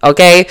healthy.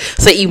 Okay,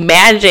 so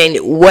imagine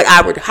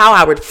how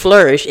I would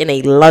flourish in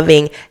a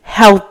loving,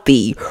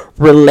 healthy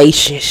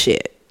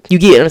relationship. You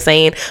get what I'm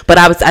saying? But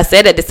I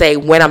said that to say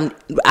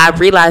I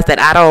realized that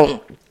I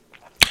don't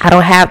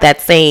have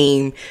that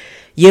same,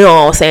 you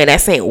know what I'm saying,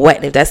 that same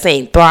wetness, that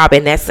same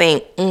throbbing, that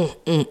same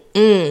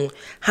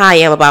how I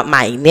am about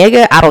my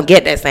nigga. I don't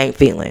get that same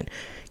feeling.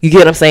 You get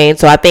what I'm saying?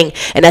 So I think,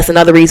 and that's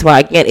another reason why,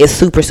 again, it's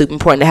super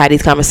important to have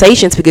these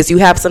conversations, because you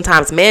have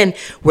sometimes men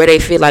where they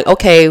feel like,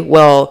 okay,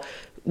 well,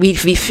 we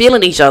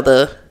feeling each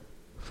other,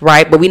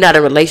 right? But we not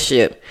in a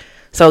relationship.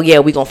 So yeah,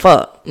 we gonna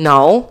fuck.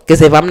 No, because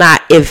if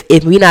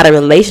we not in a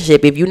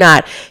relationship, if you're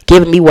not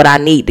giving me what I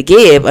need to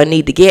give or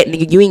need to get,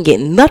 nigga, you ain't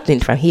getting nothing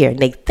from here.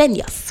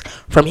 Nathanias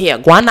from here.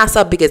 Guanas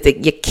up, because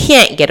you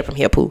can't get it from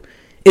here, poo.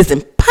 It's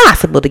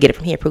impossible to get it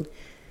from here, poo.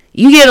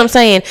 You get what I'm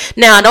saying?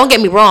 Now, don't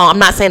get me wrong. I'm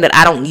not saying that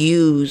I don't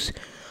use,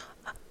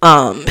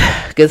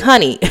 because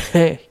honey,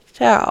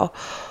 child,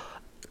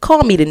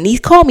 call me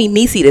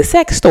Niecy the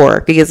sex store,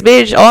 because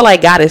bitch, all I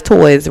got is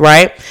toys,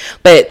 right?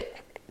 But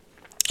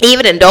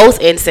even in those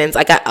instances,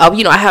 I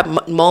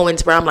have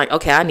moments where I'm like,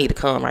 okay, I need to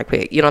come right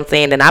quick. You know what I'm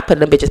saying? Then I put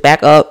them bitches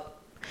back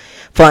up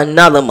for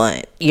another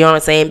month. You know what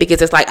I'm saying?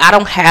 Because it's like, I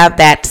don't have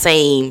that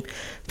same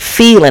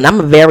feeling. I'm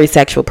a very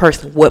sexual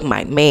person with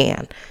my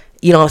man.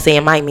 You know what I'm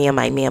saying? My man.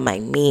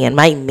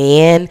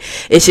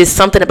 It's just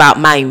something about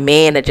my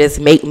man that just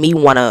make me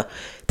want to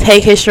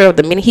take his shirt off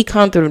the minute he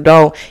come through the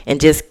door and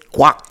just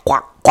guac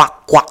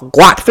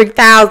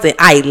 3,000.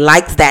 I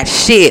likes that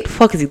shit.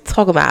 Fuck is he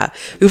talking about?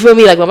 You feel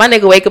me? Like when my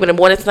nigga wake up in the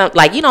morning, something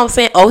like, you know what I'm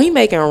saying? Oh, he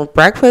making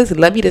breakfast.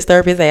 Let me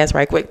disturb his ass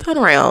right quick. Turn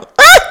around.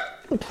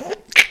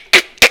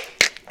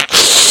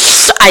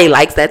 I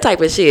likes that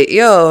type of shit.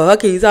 Yo, what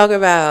can you talk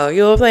about? You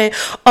know what I'm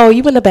saying? Oh,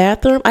 you in the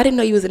bathroom? I didn't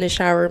know you was in the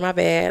shower. My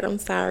bad. I'm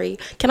sorry.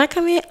 Can I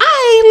come in?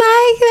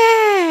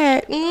 I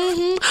like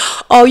that.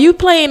 Oh, you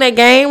playing a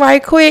game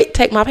right quick?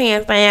 Take my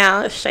pants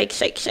down. Shake,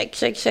 shake, shake,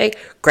 shake, shake.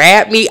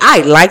 Grab me.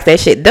 I like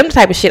that shit. Them the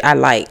type of shit I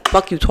like.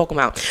 Fuck you talking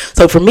about.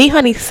 So for me,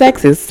 honey,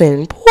 sex is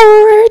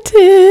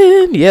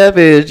important. Yeah,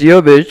 bitch.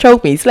 Yeah, bitch.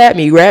 Choke me, slap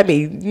me, grab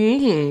me.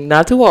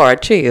 Not too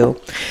hard. Chill.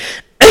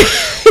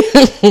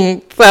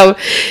 So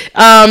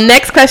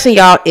next question,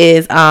 y'all,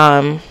 is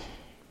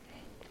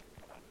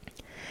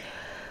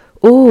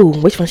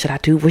which one should I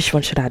do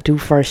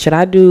first? Should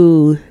I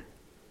do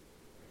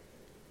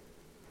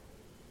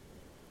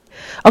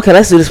Okay,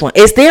 let's do this one.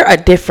 Is there a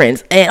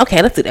difference? And I'm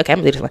gonna do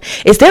this one.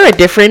 Is there a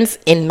difference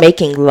in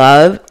making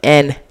love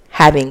and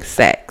having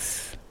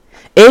sex?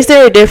 Is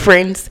there a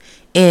difference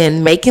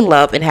in making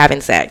love and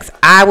having sex?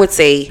 I would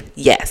say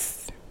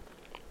yes.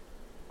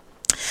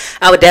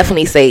 I would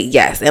definitely say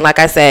yes. And like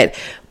I said,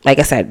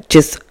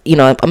 just,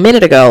 a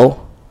minute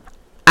ago,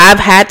 I've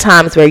had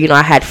times where,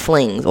 I had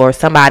flings or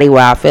somebody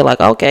where I feel like,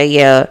 okay,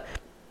 yeah,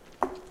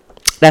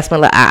 that's my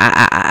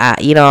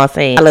little, you know what I'm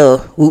saying? A little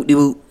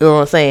whoop-de-whoop, you know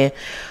what I'm saying?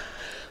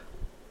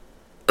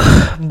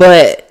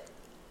 But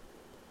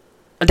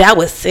that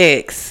was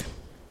sex.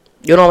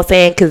 You know what I'm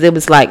saying? Because it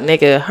was like,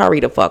 nigga, hurry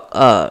the fuck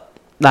up.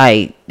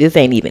 Like, this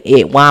ain't even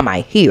it. Why am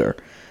I here?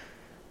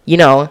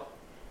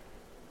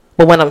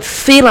 But when I'm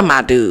feeling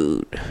my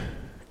dude,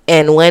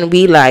 and when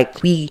we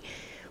vibing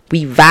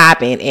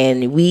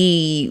and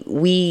we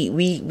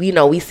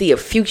see a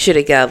future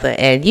together,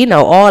 and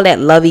all that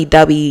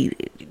lovey-dovey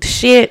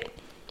shit,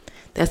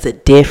 that's a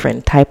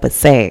different type of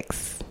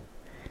sex.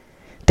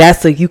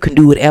 That's so you can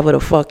do whatever the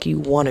fuck you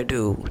want to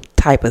do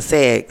type of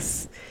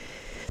sex.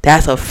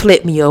 That's a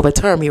flip me over,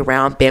 turn me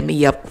around, bend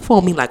me up,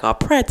 fold me like a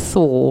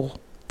pretzel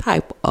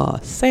type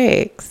of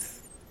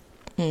sex.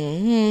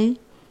 Annie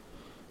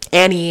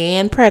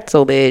and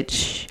pretzel,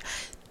 bitch.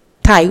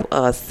 Type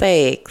of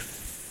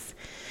sex.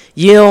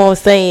 You know what I'm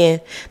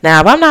saying?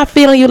 Now, if I'm not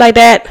feeling you like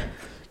that,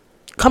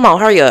 come on,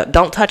 hurry up.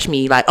 Don't touch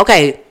me. Like,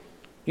 okay,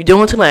 you're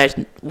doing too much.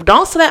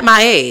 Don't slap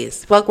my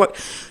ass. Fuck.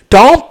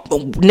 Don't,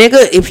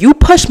 nigga, if you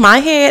push my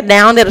head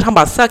down there to talk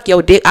about suck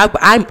your dick,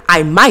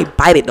 I might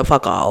bite it the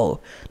fuck off.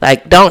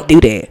 Like, don't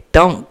do that.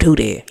 Don't do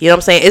that. You know what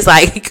I'm saying? It's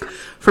like,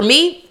 for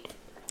me,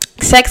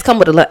 sex come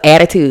with a little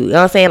attitude. You know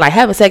what I'm saying? Like,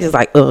 having sex is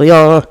like, oh,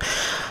 yo.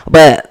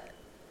 But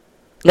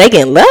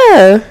making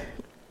love,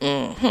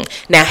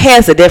 now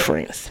here's the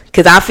difference.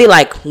 Because I feel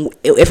like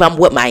if I'm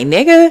with my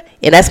nigga,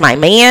 and that's my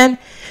man,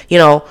 we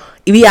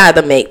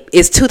either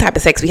it's two types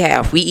of sex we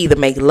have. We either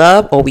make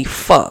love or we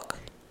fuck.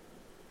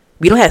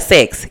 We don't have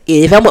sex.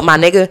 If I'm with my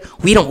nigga,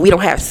 we don't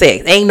have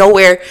sex. Ain't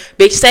nowhere,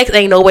 bitch, sex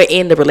ain't nowhere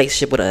in the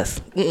relationship with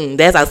us.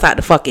 That's outside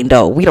the fucking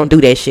door. We don't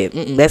do that shit.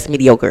 That's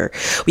mediocre.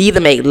 We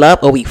either make love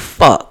or we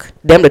fuck.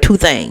 Them the two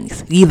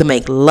things. We either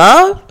make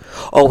love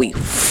or we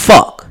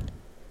fuck.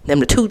 Them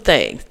the two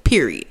things,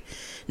 period.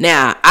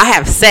 Now, I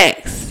have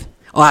sex,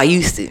 or I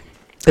used to,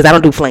 because I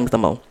don't do flings no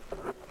more.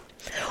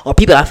 Or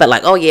people I felt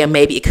like, oh yeah,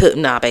 maybe it could.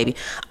 Nah, baby,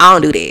 I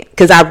don't do that.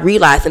 Because I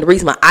realized, and the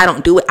reason why I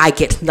don't do it, I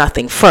get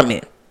nothing from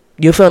it.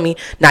 You feel me?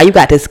 Now you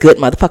got this good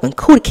motherfucking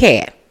cootie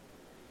cat.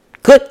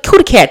 Good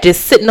cootie cat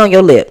just sitting on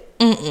your lip.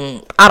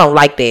 I don't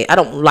like that. I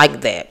don't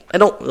like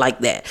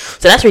that.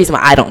 So that's the reason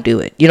why I don't do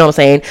it. You know what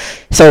I'm saying?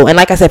 So, and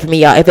like I said, for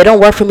me, y'all, if it don't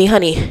work for me,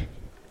 honey,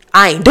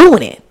 I ain't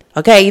doing it.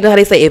 Okay? You know how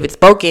they say, if it's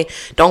broken,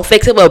 don't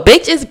fix it. Well,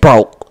 bitch, it's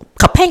broke.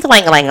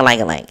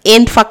 Ka-pink-a-lang-a-lang-a-lang-a-lang.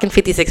 In fucking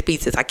 56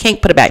 pieces. I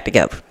can't put it back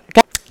together.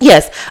 Okay?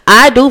 Yes,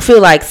 I do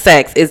feel like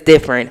sex is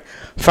different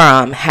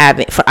from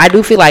I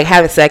do feel like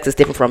having sex is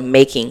different from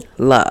making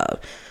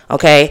love.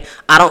 Okay,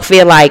 I don't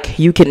feel like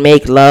you can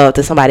make love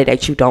to somebody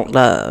that you don't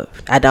love.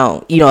 I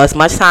don't. As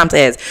much times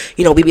as,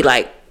 we be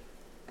like,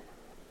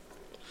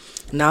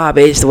 nah,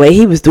 bitch, the way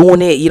he was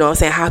doing it, you know what I'm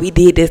saying, how he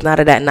did this, none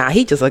of that. Nah,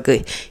 he just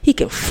he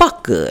can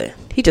fuck good.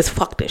 He just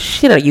fucked the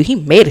shit out of you. He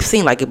made it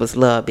seem like it was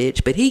love,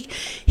 bitch, but he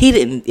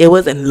didn't. It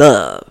wasn't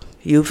love.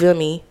 You feel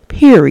me?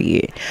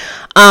 Period.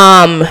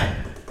 And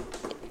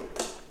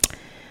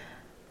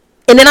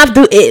then I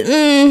do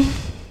it.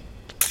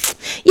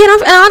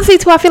 And honestly,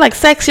 too, I feel like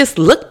sex just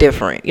look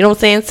different. You know what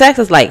I'm saying? Sex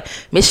is like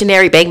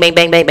missionary, bang, bang,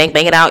 bang, bang, bang,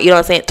 bang it out. You know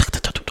what I'm saying?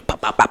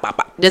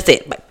 That's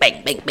it.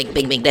 Bang, bang, bang,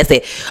 bang, bang. That's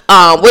it.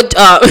 What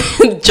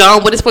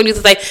John Witherspoon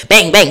used to say?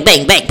 Bang, bang,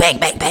 bang, bang, bang,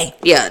 bang, bang.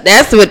 Yeah,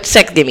 that's what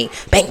sex give me.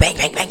 Bang, bang,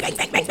 bang, bang, bang,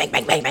 bang, bang, bang,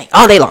 bang, bang, bang.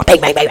 All day long.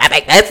 Bang, bang, bang, bang,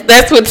 bang.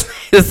 That's what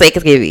the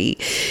sex give me.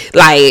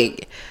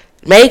 Like,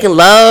 making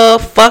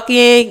love,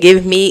 making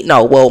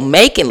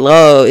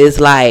love is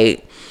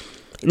like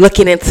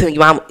looking into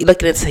your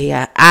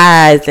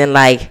eyes, and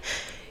like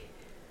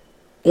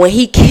when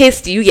he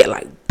kissed you, you get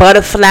like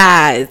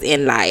butterflies,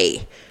 and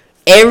like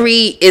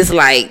every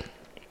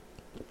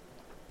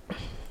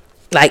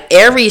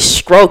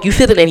stroke you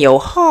feel it in your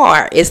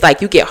heart. It's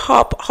like you get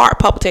heart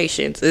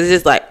palpitations. It's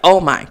just like, oh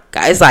my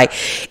god, it's like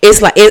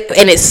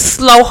and it's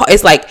slow.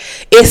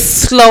 It's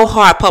slow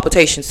heart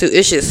palpitations too.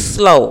 It's just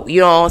slow.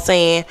 You know what I'm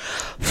saying?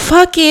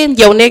 Fucking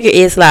your nigga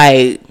is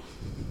like,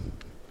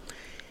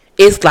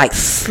 it's like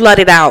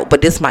slutted out,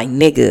 but this my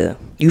nigga.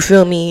 You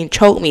feel me?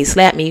 Choke me,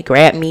 slap me,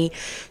 grab me,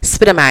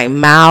 spit in my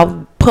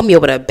mouth, put me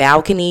over the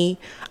balcony.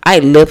 I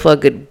live for a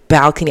good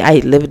balcony. I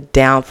live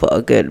down for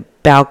a good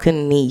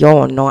balcony.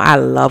 Y'all know I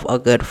love a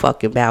good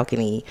fucking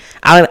balcony.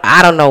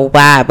 I don't know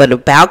why, but a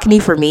balcony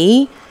for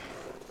me,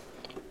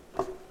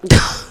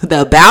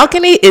 the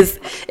balcony is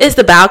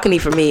the balcony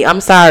for me.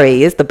 I'm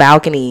sorry, it's the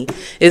balcony.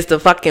 It's the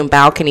fucking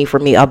balcony for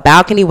me. A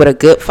balcony with a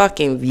good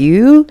fucking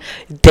view.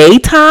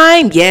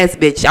 Daytime, yes,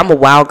 bitch. I'm a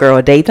wild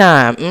girl.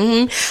 Daytime.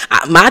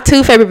 My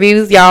two favorite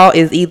views, y'all,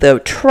 is either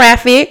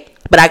traffic,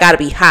 but I gotta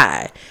be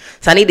high,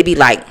 so I need to be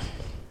like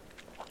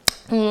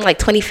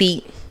 20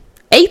 feet.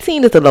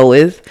 18 is the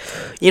lowest.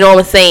 You know what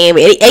I'm saying?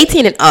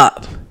 18 and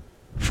up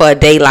for a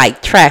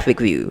daylight traffic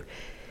view.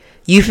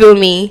 You feel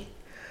me?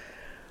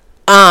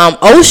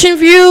 Ocean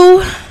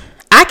view,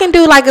 I can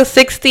do like a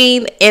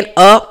 16 and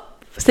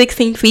up,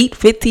 16 feet,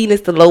 15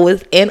 is the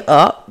lowest and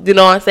up. You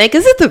know what I'm saying?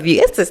 Because it's the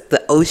view, it's just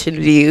the ocean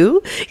view.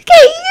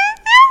 Okay,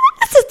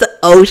 it's just the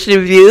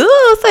ocean view. You know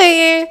what I'm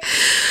saying?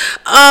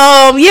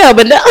 Yeah,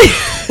 but no,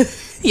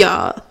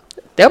 y'all,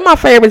 they're my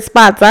favorite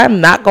spots. I'm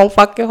not gonna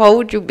fucking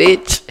hold you,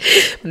 bitch.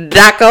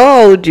 Not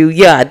gonna hold you.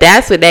 Yeah,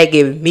 that's what that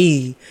gives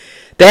me.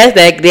 That's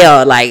that,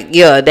 yeah, like,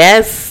 yeah,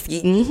 that's,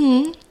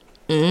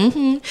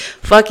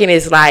 fucking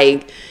is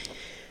like,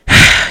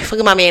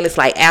 fucking my man is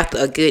like after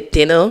a good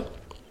dinner.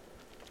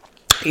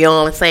 You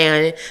know what I'm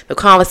saying? The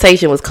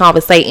conversation was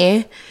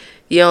conversating.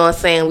 You know what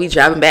I'm saying? We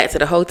driving back to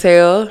the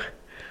hotel.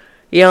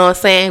 You know what I'm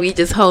saying? We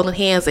just holding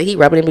hands and he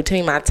rubbing in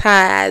between my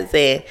thighs,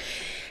 and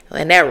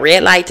when that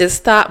red light just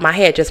stopped, my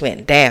head just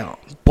went down.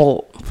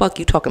 Boy, fuck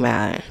you talking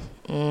about?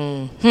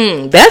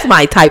 That's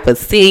my type of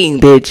scene,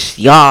 bitch.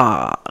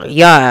 Y'all.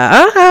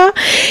 Yeah.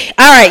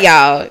 All right,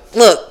 y'all.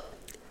 Look.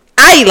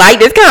 I like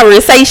this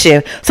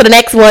conversation. So the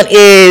next one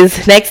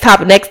is the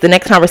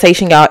next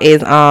conversation, y'all,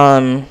 is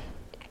okay,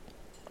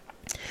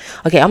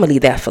 I'm gonna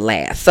leave that for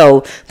last.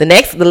 So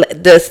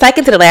the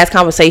second to the last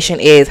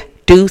conversation is,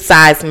 do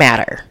size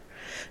matter?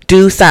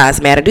 Do size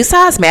matter? Do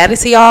size matter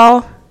to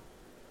y'all?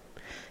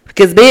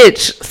 Because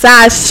bitch,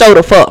 size show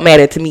the fuck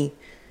matter to me.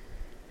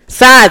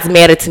 Size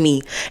matter to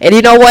me. And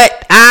you know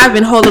what? I've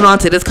been holding on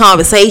to this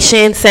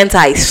conversation since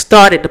I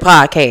started the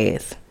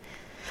podcast.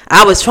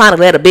 I was trying to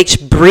let a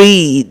bitch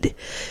breathe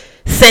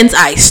since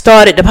I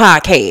started the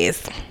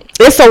podcast.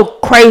 It's so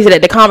crazy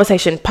that the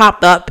conversation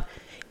popped up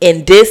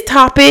in this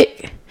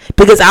topic,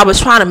 because I was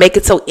trying to make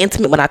it so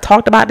intimate when I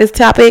talked about this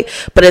topic.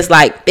 But it's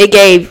like, it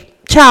gave,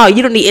 child,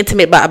 you don't need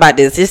intimate about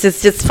this.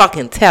 It's just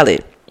fucking tell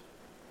it.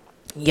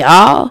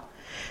 Y'all,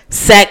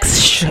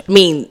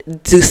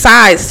 do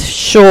size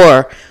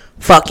sure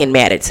fucking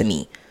matter to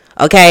me.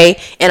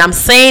 Okay? And I'm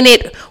saying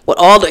it with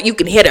you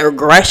can hear the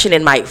aggression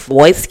in my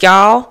voice,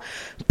 y'all.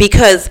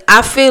 Because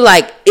I feel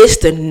like it's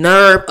the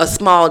nerve of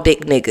small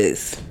dick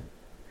niggas.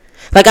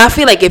 Like, I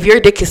feel like if your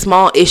dick is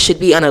small, it should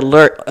be an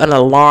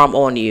alarm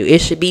on you.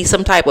 It should be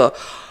some type of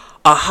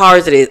a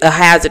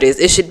hazardous.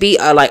 It should be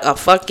like a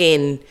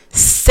fucking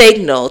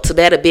signal to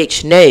let a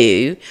bitch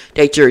know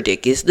that your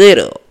dick is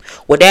little.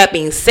 With that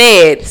being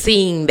said,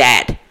 seeing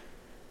that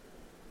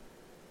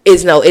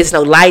it's no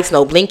lights,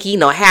 no blinky,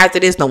 no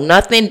hazardous, no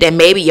nothing, then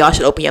maybe y'all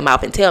should open your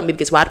mouth and tell me,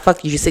 because why the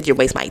fuck did you sit here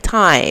waste my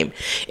time?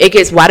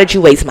 Why did you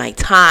waste my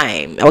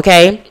time?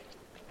 Okay?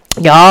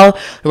 Y'all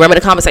remember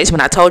the conversation when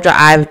I told you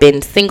I've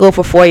been single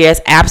for 4 years,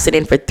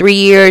 abstinent for 3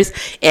 years,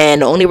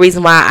 and the only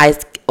reason why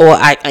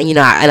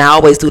I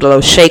always do the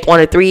little shake on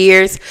the 3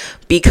 years,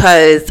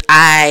 because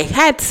I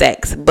had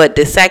sex, but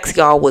the sex,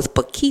 y'all, was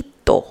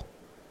poquito,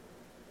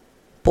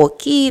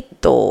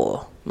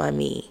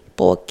 mami,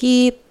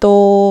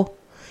 poquito.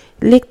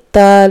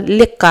 Lickal.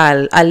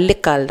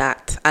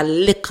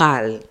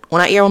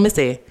 When I hear what I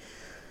say,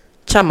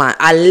 chama,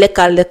 a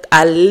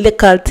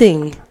lickal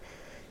thing.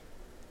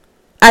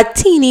 A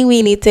teeny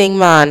weeny thing,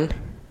 man.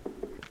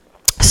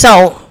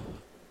 So,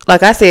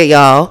 like I said,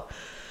 y'all,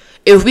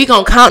 if we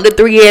gonna count the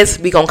 3 years,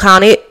 we gonna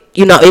count it.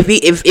 You know,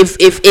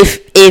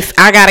 if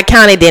I gotta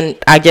count it, then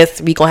I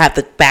guess we gonna have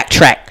to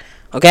backtrack.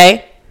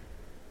 Okay?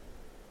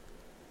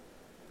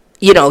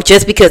 You know,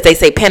 just because they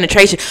say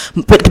penetration,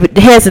 but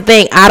here's the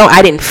thing,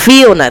 I didn't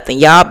feel nothing,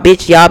 y'all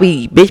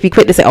be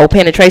quick to say, oh,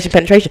 penetration.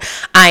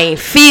 I ain't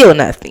feel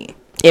nothing.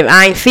 If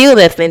I ain't feel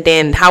nothing,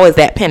 then how is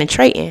that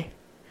penetrating?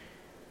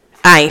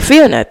 I ain't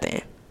feel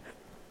nothing.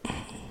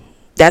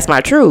 That's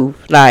my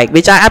truth. Like,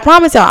 bitch, I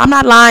promise y'all, I'm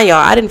not lying, y'all.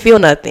 I didn't feel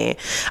nothing.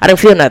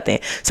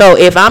 So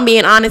if I'm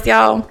being honest,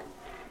 y'all,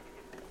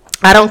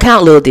 I don't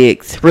count little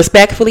dicks.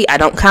 Respectfully, I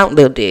don't count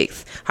little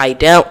dicks. I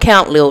don't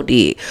count little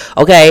dick.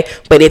 Okay?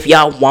 But if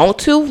y'all want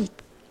to,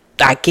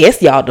 I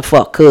guess y'all the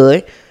fuck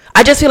could.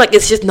 I just feel like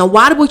it's just, no,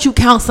 why would you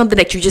count something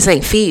that you just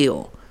ain't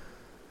feel?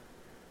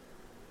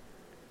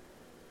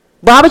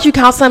 Why would you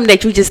count something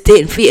that you just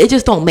didn't feel? It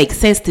just don't make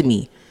sense to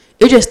me.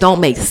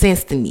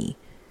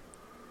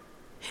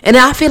 And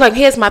I feel like,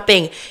 here's my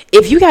thing.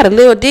 If you got a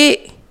little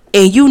dick,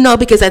 and you know,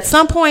 because at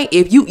some point,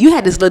 if you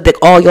had this little dick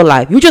all your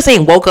life, you just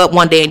ain't woke up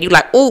one day and you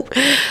like, oh,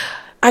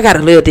 I got a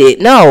little dick.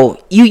 No,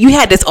 you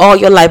had this all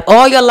your life.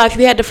 All your life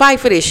you had to fight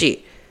for this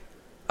shit.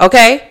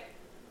 Okay?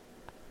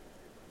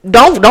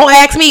 Don't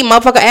ask me,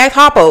 motherfucker. Ask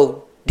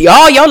Harpo.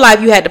 All your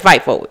life you had to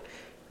fight for it.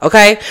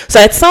 Okay? So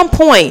at some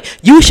point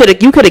you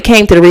could have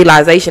came to the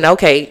realization,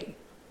 okay,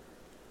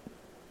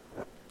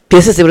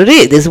 this is what it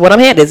is. This is what I'm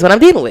having. This is what I'm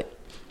dealing with.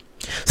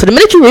 So the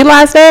minute you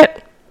realize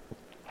that,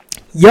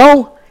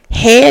 your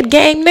head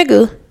game,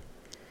 nigga,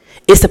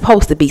 is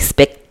supposed to be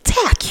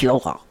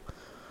spectacular.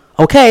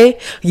 Okay?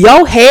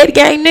 Your head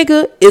game,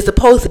 nigga, is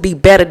supposed to be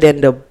better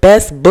than the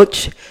best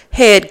butch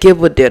head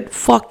giver that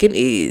fucking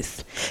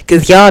is.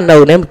 Because y'all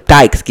know them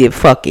dykes give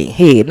fucking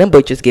head. Them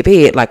butchers give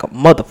head like a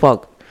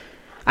motherfucker.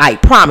 I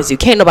promise you,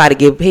 can't nobody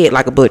give head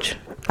like a butch.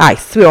 I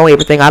swear on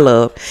everything I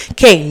love.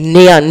 Can't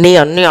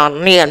nigga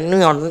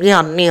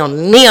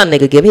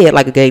give head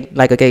like a gay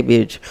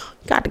bitch.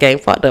 Got the game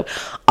fucked up.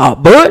 A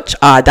butch,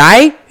 a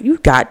dyke, you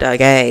got the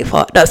game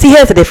fucked up. See,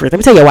 here's the difference. Let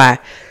me tell you why.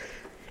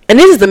 And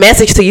this is the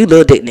message to you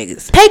little dick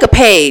niggas. Take a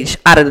page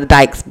out of the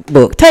dyke's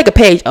book. Take a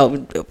page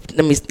of,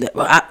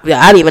 I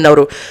don't even know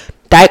the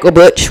dyke or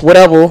butch,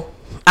 whatever.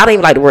 I don't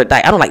even like the word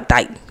dyke. I don't like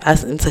dyke.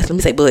 Let me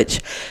say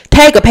butch.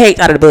 Take a page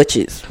out of the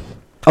butches.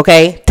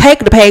 Okay,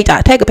 take a page out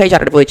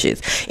of the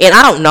butches. And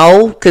I don't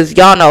know, because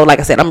y'all know,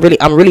 like I said, I'm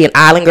really an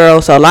island girl,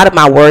 so a lot of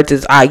my words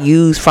are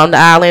used from the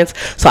islands.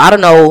 So I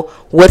don't know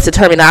what's the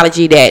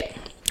terminology that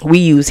we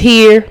use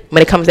here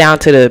when it comes down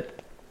to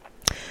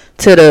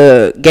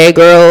the gay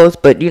girls,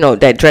 but you know,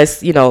 that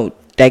dress, you know,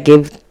 that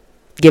give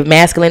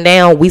masculine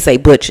down, we say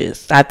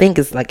butches. I think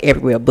it's like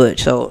everywhere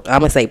butch, so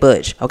I'm gonna say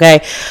butch. Okay,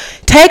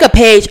 take a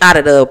page out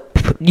of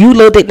you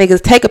little dick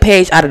niggas, take a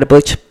page out of the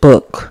butch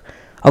book.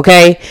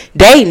 Okay,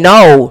 they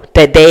know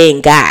that they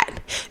ain't got.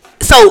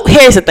 So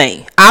here's the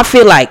thing. I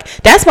feel like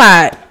that's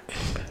why.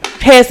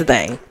 Here's the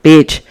thing,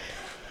 bitch.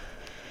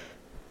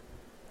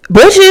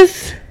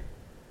 Butches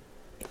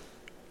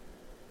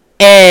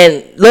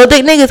and little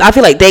dick niggas, I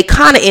feel like they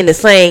kind of in the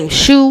same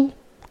shoe,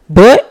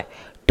 but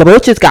the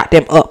butches got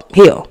them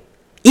uphill,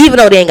 even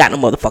though they ain't got no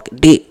motherfucking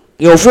dick.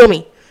 You know, feel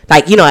me?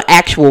 Like, you know,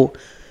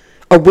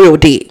 a real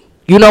dick.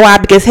 You know why?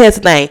 Because here's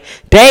the thing.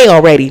 They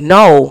already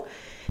know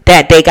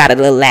that they got a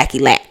little lack.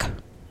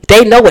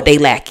 They know what they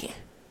lacking.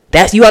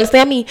 You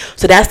understand me?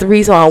 So that's the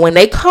reason why when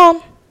they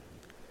come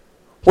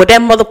with that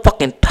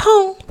motherfucking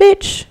tongue,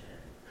 bitch,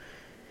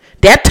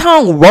 that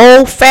tongue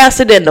roll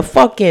faster than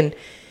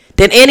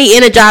any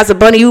Energizer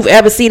bunny you've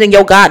ever seen in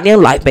your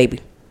goddamn life,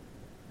 baby.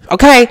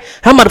 Okay?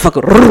 That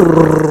motherfucker,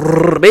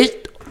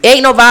 bitch,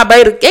 ain't no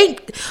vibrator. Ain't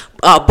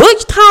a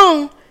butch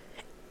tongue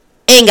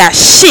ain't got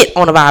shit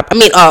on a vibrator. I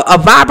mean, a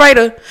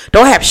vibrator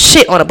don't have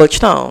shit on a butch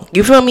tongue.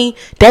 You feel me?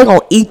 They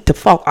gonna eat the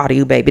fuck out of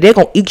you, baby. They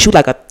gonna eat you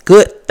like a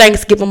good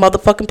Thanksgiving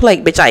motherfucking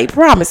plate, bitch. I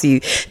promise you.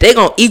 They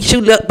gonna eat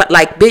you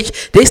like,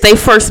 bitch, this they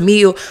first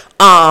meal,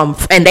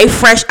 and they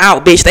fresh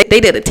out, bitch.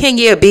 They did a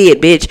 10-year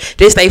bid, bitch.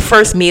 This they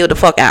first meal the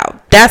fuck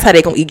out. That's how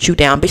they gonna eat you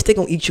down, bitch. They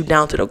gonna eat you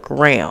down to the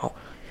ground.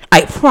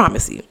 I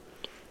promise you.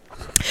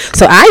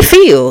 So I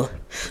feel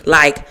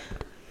like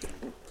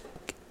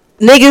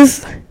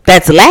niggas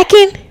that's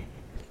lacking,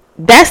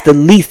 that's the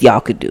least y'all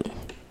could do.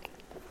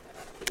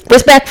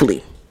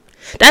 Respectfully,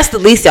 that's the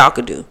least y'all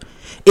could do,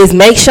 is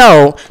make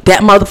sure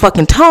that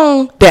motherfucking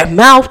tongue, that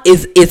mouth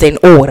is in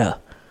order.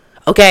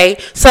 Okay?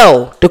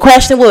 So the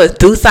question was,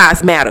 do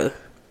size matter?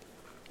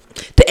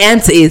 The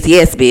answer is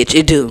yes, bitch,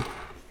 it do.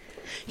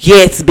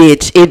 Yes,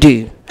 bitch, it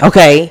do.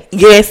 Okay?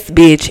 Yes,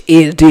 bitch,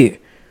 it do.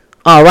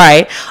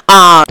 Alright.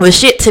 But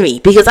shit to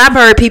me, because I've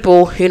heard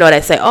people, you know,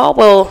 that say, oh,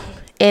 well,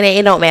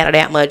 it don't matter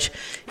that much.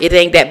 It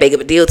ain't that big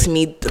of a deal to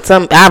me.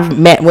 I've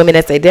met women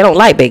that say they don't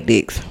like big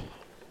dicks.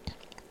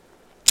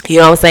 You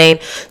know what I'm saying?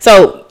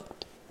 So,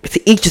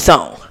 to each his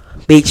own.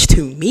 Bitch,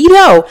 to me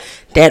though,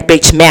 that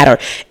bitch matter.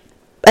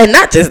 And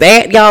not just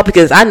that, y'all,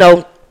 because I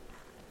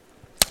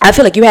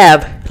feel like you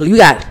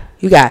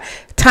got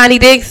tiny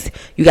dicks,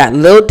 you got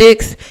little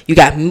dicks, you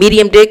got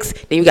medium dicks,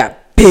 then you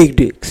got big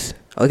dicks.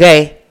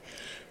 Okay?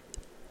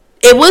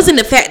 It wasn't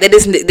the fact that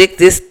this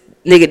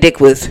nigga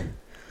dick was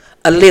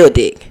a little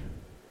dick.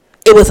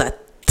 It was a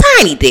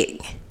tiny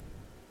dick.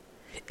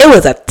 It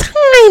was a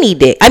tiny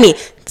dick. I mean,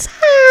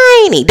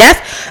 tiny.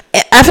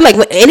 I feel like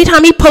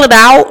anytime he pull it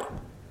out,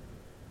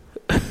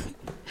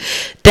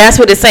 that's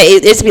what it say.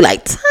 It's be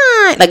like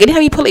tiny. Like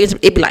anytime you pull it,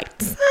 it be like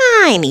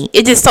tiny.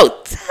 It's just so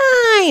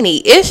tiny.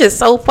 It's just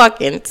so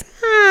fucking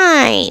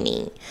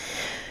tiny.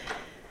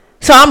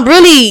 So I'm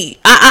really,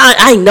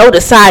 I know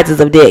the sizes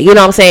of dick. You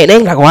know what I'm saying? They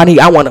ain't like, oh,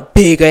 I want a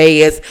big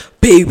ass,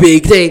 big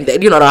thing.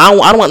 That, you know, I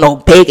don't want no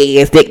big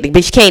ass dick. The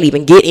bitch can't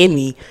even get in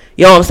me.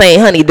 You know what I'm saying,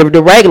 honey?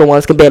 The regular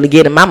ones can barely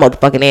get in my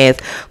motherfucking ass.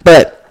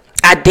 But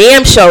I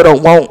damn sure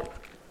don't want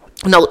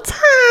no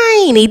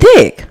tiny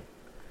dick.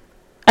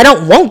 I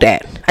don't want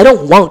that.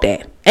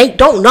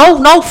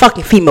 No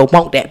fucking female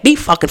want that. Be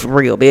fucking for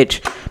real,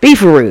 bitch. Be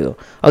for real.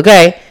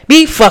 Okay?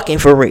 Be fucking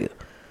for real.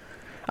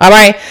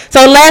 Alright?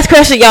 So last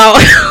question, y'all,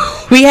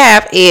 we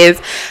have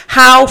is,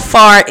 how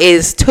far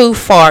is too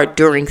far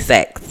during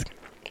sex?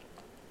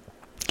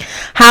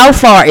 How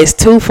far is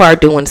too far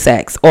doing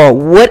sex? Or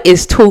what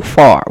is too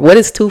far? What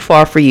is too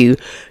far for you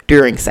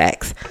during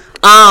sex?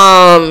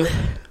 Now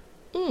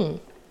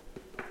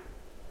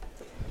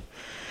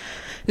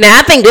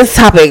I think this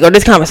topic or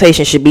this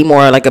conversation should be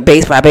more like a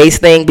base by base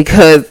thing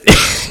because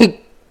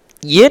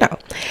you know,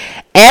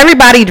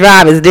 everybody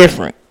drive is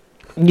different.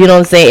 You know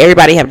what I'm saying?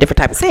 Everybody have different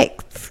type of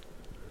sex.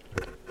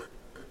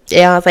 You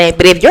know what I'm saying?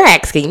 But if you're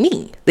asking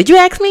me, did you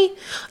ask me?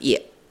 Yeah.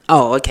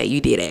 Oh, okay. You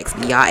did ask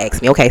me. Y'all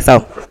asked me. Okay,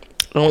 so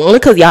only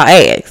because y'all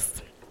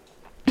asked.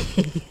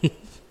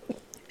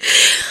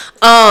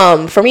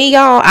 For me,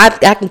 y'all,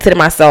 I consider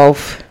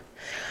myself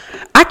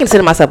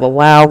a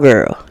wild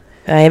girl.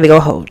 I ain't even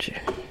gonna hold you.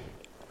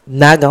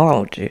 Not gonna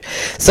hold you.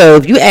 So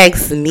if you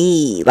ask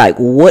me, like,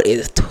 what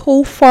is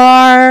too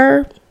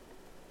far?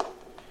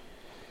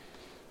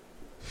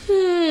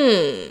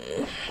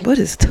 What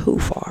is too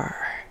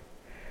far?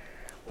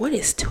 What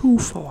is too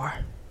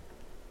far?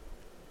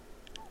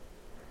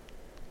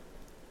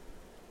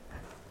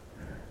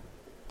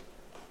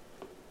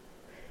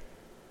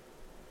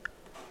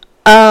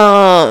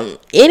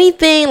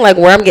 Anything like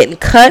where I'm getting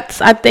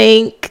cuts, I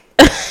think.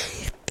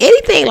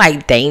 Anything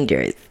like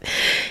dangerous.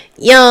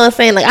 You know what I'm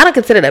saying? Like, I don't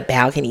consider the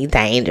balcony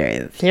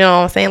dangerous. You know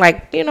what I'm saying?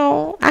 Like, you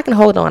know, I can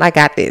hold on. I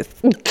got this.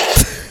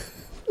 That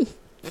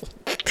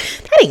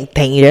ain't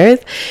dangerous.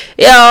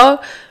 You know,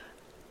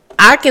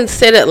 I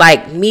consider,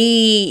 like,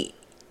 me,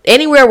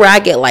 anywhere where I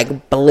get,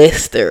 like,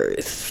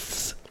 blisters.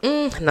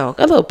 No,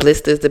 a little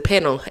blisters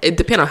depend on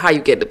how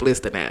you get the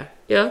blister now.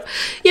 Yeah,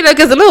 you know,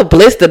 because a little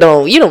blister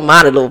you don't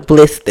mind a little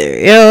blister.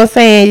 You know what I'm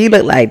saying? You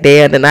look like,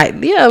 damn, the night,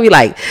 you know, be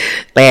like,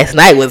 last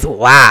night was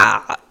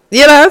wild.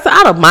 You know, so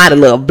I don't mind a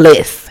little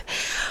bliss.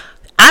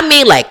 I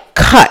mean, like,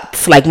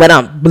 cuts, like when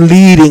I'm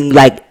bleeding,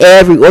 like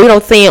you know what I'm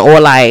saying, or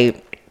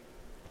like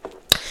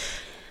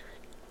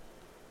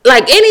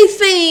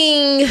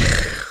anything.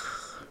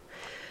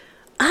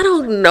 I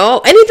don't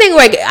know, anything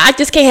like I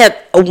just can't have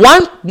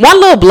one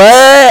little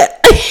blood,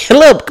 a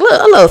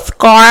little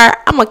scar.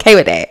 I'm okay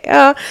with that.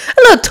 A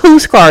little 2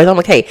 scars, I'm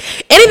okay.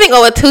 Anything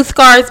over 2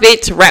 scars,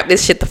 bitch, wrap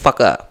this shit the fuck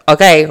up.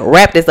 Okay,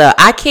 wrap this up.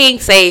 I can't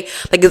say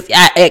like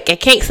I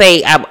can't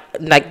say I'm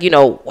like, you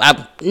know,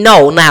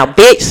 no now,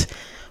 bitch.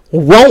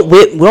 Won't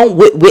whip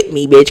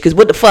me, bitch. Because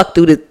what the fuck,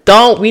 dude?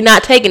 We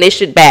not taking this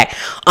shit back.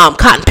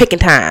 Cotton picking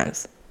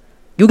times.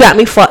 You got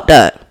me fucked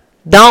up.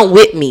 Don't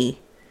whip me.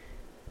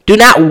 Do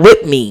not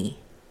whip me.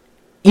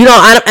 You know,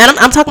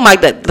 I'm talking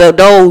about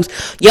those,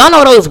 y'all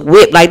know those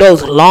whip, like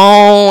those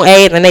long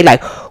ass, and they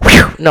like,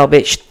 whew, no,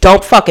 bitch,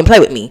 don't fucking play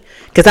with me.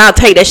 Because I'll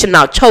take that shit and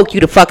I'll choke you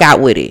the fuck out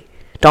with it.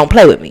 Don't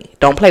play with me.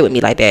 Don't play with me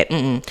like that.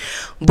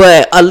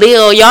 But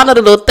y'all know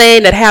the little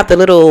thing that have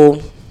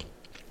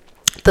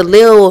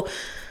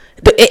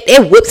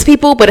it whips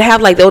people, but it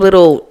have like those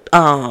little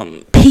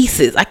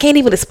pieces. I can't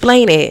even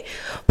explain it.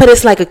 But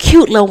it's like a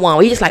cute little one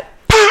where you just like,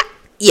 pop.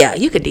 Yeah,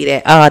 you could do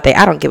that all day.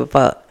 I don't give a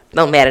fuck.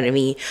 Don't matter to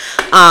me.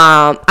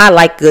 I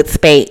like good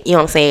spank. You know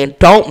what I'm saying?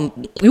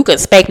 You can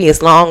spank me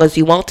as long as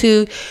you want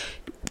to.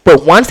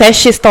 But once that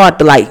shit start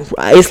to like,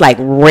 it's like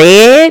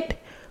red,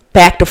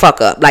 back the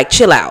fuck up. Like,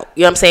 chill out.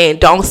 You know what I'm saying?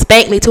 Don't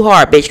spank me too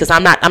hard, bitch, because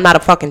I'm not a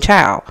fucking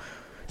child.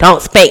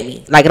 Don't spank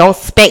me. Like, don't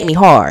spank me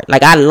hard.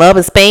 Like, I love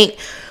a spank,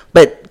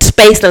 but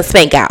space and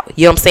spank out.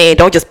 You know what I'm saying?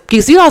 Don't just,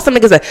 you know how some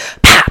niggas like,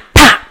 pop,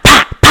 pop,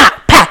 pop,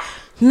 pop, pop.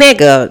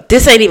 Nigga,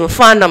 this ain't even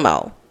fun no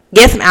more.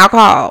 Get some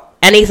alcohol.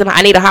 I need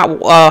a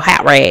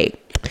hot rag.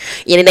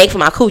 And it ain't for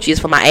my coochie,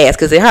 it's for my ass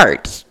because it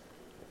hurts.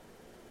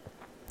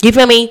 You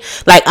feel me?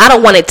 Like, I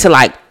don't want it to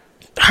like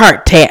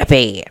hurt that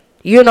bad.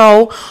 You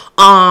know?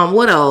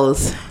 What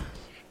else?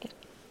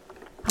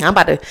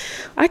 I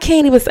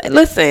can't even say,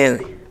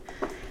 listen.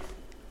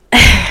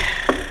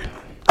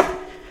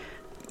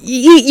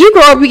 You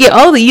grow up, you get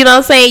older, you know what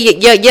I'm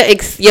saying? Your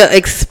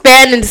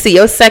expandancy,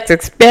 your sex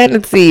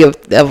expandancy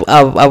of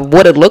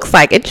what it looks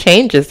like, it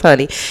changes,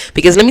 honey.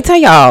 Because let me tell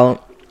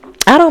y'all,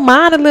 I don't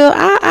mind a little.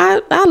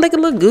 I lick a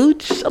little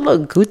gooch, a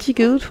little Gucci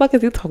gooch. Fuck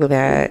is you talking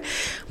about?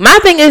 My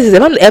thing is,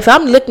 if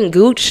I'm licking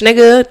gooch,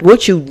 nigga,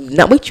 what you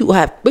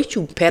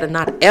better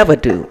not ever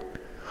do.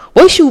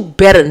 What you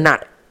better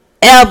not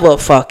ever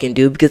fucking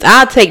do, because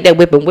I'll take that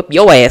whip and whip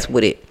your ass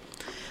with it.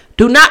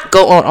 Do not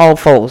go on all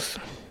fours.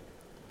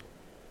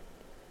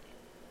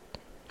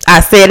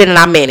 I said it and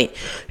I meant it.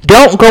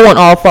 Don't go on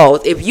all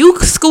fours. If you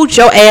scoot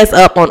your ass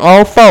up on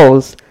all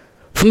fours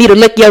for me to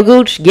lick your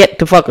gooch, get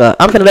the fuck up.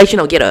 I'm finna let you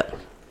know, get up.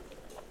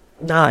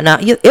 Nah,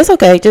 it's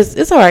okay.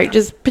 It's alright.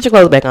 Just put your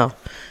clothes back on.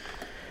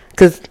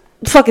 Cause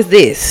the fuck is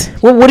this?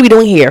 What are we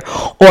doing here?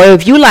 Or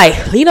if you like,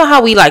 you know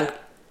how we like,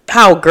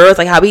 how girls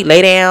like how we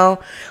lay down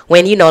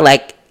when, you know,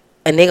 like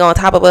a nigga on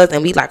top of us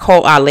and we like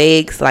hold our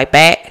legs like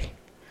back. You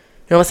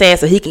know what I'm saying?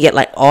 So he can get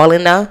like all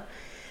in there.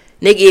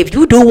 Nigga, if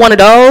you do one of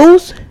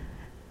those,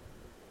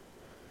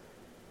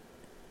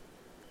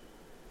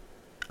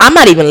 I'm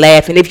not even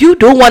laughing. If you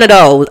do one of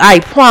those, I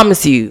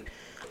promise you,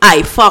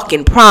 I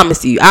fucking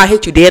promise you, I'll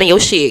hit you dead in your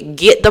shit.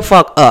 Get the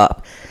fuck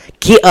up.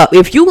 Get up.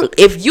 If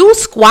you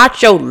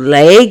squat your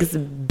legs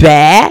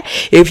back,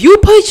 if you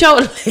put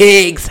your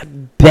legs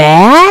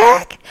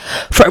back,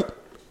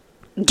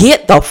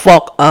 Get the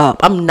fuck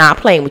up. I'm not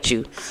playing with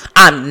you.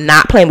 I'm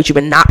not playing with you.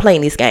 We're not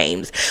playing these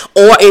games.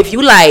 Or if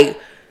you like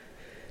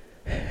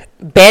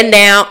bend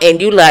down and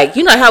you like,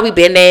 you know how we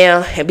bend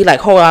down and be like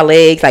hold our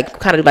legs, like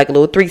kind of like a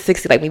little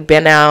 360, like we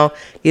bend down,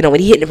 you know, when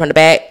he hitting it from the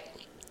back.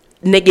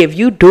 Nigga, if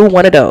you do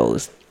one of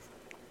those,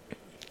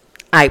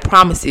 I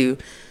promise you,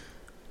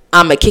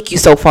 I'ma kick you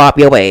so far up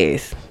your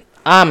ass.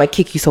 I'ma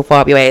kick you so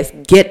far up your ass.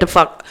 Get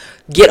up.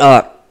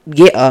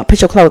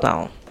 Put your clothes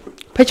on.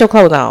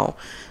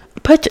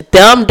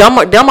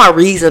 Them are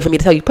reason for me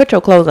to tell you, put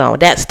your clothes on.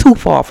 That's too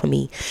far for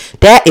me.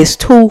 That is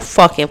too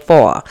fucking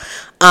far.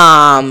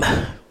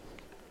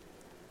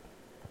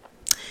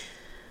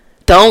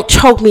 Don't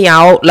choke me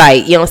out.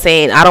 Like, you know what I'm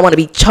saying? I don't want to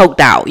be choked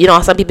out. You know,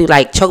 some people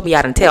like choke me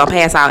out until I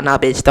pass out. Nah,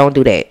 bitch, don't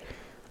do that.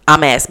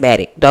 I'm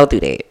asthmatic. Don't do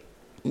that.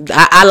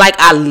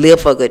 I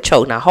live for a good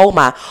choke. Now hold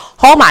my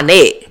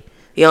neck.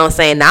 You know what I'm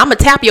saying? Now I'm gonna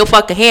tap your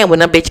fucking hand when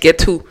that bitch get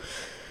too.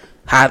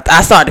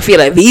 I start to feel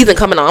like wheezing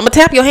coming on. I'm gonna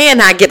tap your hand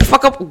now. Get the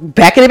fuck up,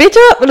 backing the bitch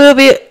up a little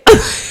bit.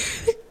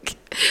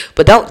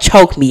 But don't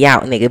choke me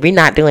out, nigga. We're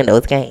not doing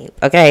those games,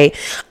 okay?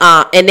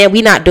 And then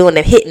we not doing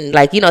the hitting.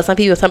 Like, you know, some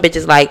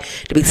bitches like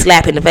to be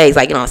slapping the face.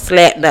 Like, you know,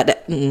 slap.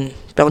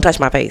 Don't touch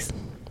my face.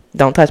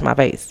 Don't touch my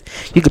face.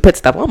 You can put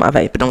stuff on my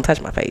face, but don't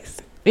touch my face.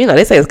 You know,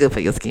 they say it's good for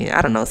your skin.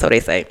 I don't know, so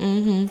they say.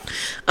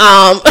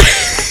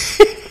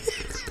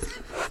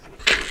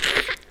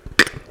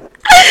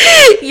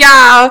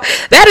 Y'all,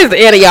 that is the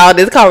end of y'all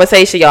this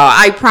conversation, y'all.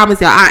 I promise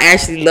y'all, I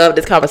actually love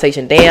this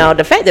conversation. Damn,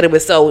 the fact that it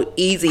was so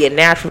easy and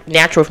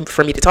natural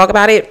for me to talk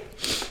about it.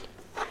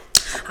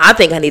 I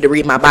think I need to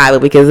read my Bible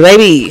because,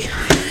 baby,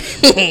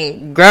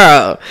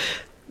 girl,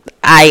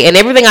 and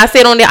everything I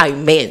said on there, I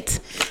meant,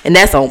 and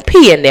that's on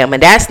P and them,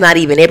 and that's not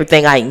even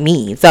everything I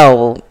mean.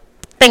 So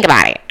think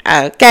about it,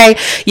 okay,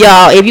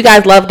 y'all. If you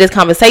guys love this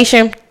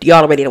conversation,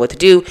 y'all already know what to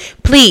do.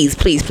 Please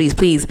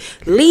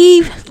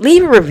leave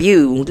a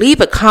review,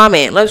 leave a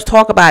comment. Let's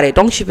talk about it.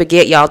 Don't you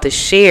forget, y'all, to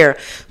share,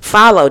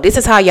 follow. This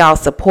is how y'all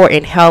support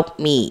and help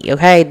me,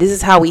 okay? This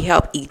is how we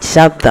help each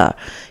other.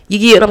 You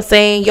get what I'm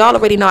saying? Y'all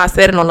already know I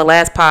said it on the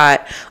last pod.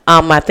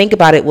 I think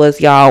about it was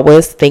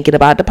thinking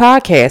about the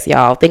podcast,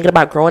 y'all. Thinking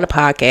about growing the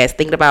podcast.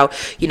 Thinking about,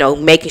 you know,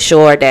 making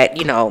sure that,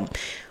 you know,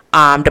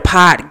 the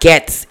pod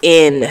gets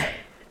in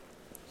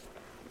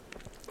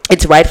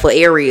its rightful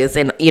areas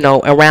and, you know,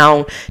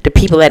 around the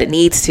people that it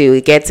needs to.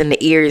 It gets in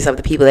the ears of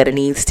the people that it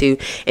needs to.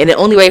 And the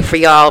only way for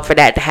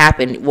that to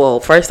happen, well,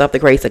 first off, the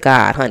grace of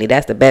God, honey.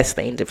 That's the best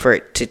thing to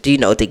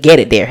get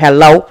it there.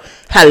 Hello,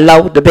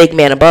 the big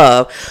man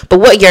above. But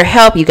what your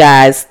help, you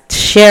guys,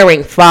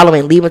 sharing,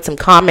 following, leaving some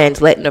comments,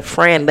 letting a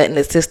friend, letting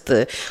a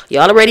sister,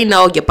 y'all already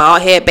know, your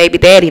bald head baby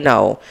daddy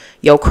know,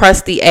 your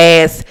crusty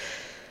ass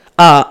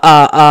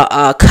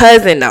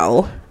cousin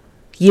know.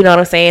 You know what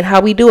I'm saying?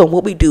 How we do and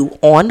what we do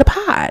on the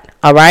pod.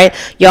 All right.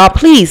 Y'all,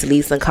 please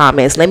leave some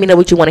comments. Let me know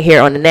what you want to hear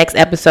on the next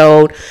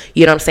episode.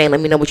 You know what I'm saying?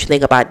 Let me know what you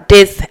think about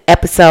this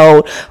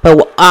episode.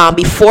 But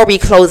before we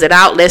close it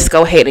out, let's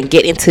go ahead and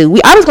get into.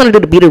 I was going to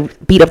do the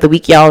beat of the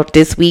week, y'all,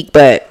 this week,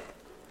 but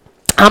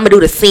I'm going to do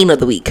the scene of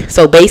the week.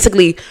 So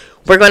basically,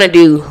 we're going to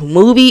do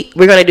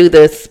we're going to do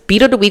the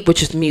beat of the week,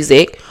 which is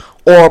music,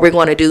 or we're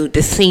going to do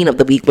the scene of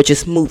the week, which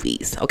is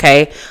movies.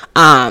 Okay.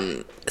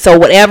 So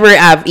whatever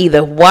I've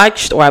either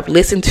watched or I've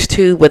listened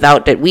to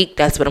without that week,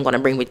 that's what I'm going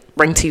to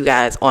bring to you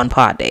guys on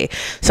Pod Day.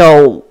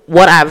 So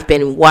what I've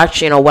been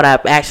watching, or what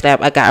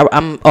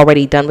I'm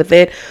already done with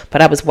it,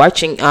 but I was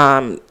watching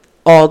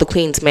All the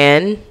Queen's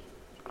Men.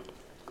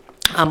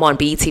 I'm on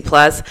BET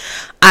Plus.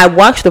 I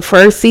watched the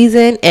first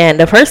season, and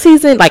the first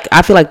season, like,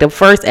 I feel like the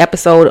first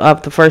episode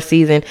of the first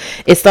season,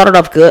 it started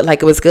off good,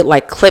 like it was good,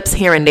 like clips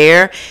here and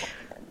there,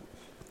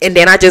 and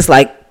then I just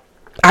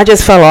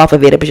fell off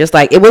of it. It was just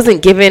like, it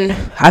wasn't given.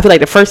 I feel like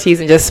the first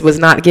season just was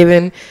not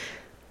given.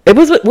 It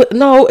was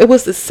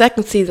the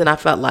second season. I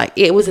felt like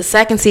it was the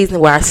second season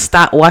where I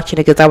stopped watching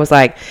it because I was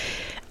like,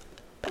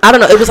 I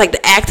don't know. It was like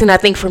the acting. I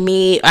think for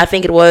me,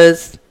 it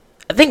was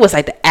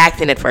like the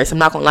acting at first. I'm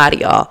not gonna lie to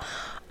y'all.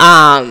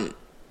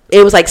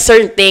 It was like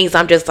certain things.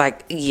 I'm just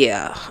like,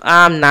 yeah,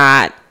 I'm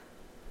not.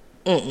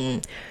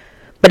 But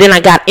then I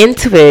got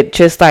into it.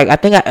 Just like, I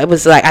think it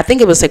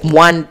was like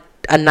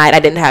a night I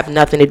didn't have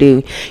nothing to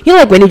do. You know,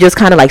 like when you're just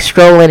kind of like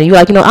scrolling and you're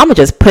like, you know, I'm gonna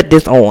just put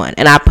this on.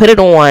 And I put it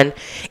on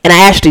and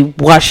I actually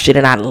watched it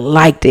and I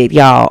liked it,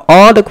 y'all.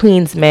 All the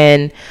Queen's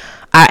Men.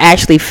 I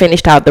actually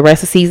finished out the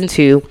rest of season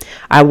 2.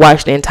 I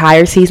watched the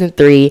entire season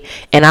 3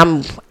 and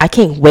I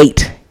can't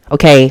wait,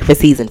 okay, for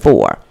season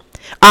 4.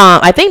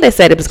 I think they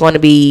said it was going to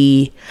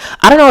be,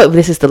 I don't know if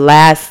this is the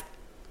last,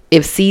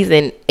 if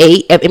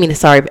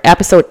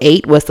episode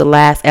 8 was the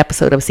last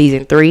episode of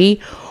season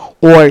 3,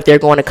 or if they're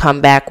going to come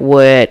back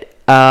with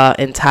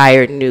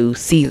entire new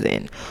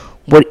season.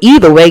 But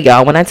either way,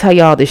 y'all, when I tell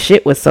y'all this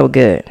shit was so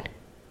good,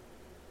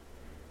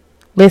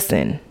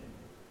 listen,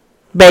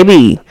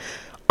 baby,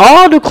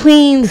 All the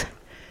Queen's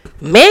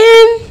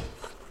Men,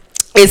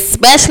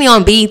 especially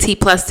on BET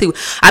Plus too.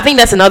 I think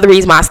that's another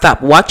reason why I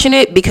stopped watching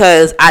it,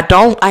 because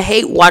I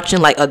hate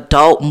watching like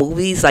adult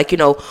movies, like, you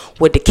know,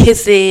 with the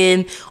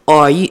kissing,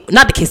 or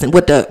not the kissing,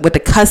 with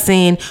the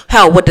cussing,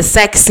 hell, with the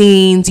sex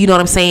scenes, you know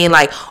what I'm saying?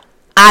 Like,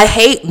 I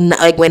hate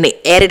like when they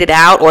edit it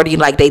out, or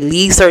they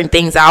leave certain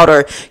things out,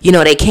 or, you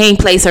know, they can't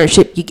play certain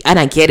shit. And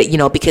I get it, you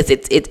know, because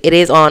it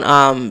is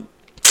on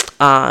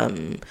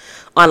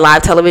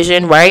live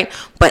television, right?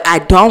 But I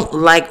don't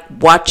like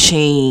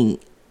watching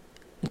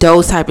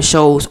those type of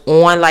shows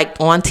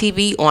on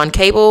TV, on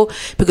cable,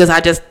 because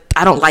I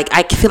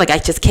feel like I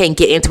just can't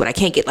get into it. I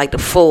can't get the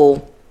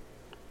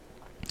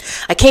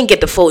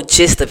full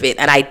gist of it,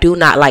 and I do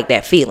not like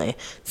that feeling.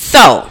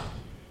 So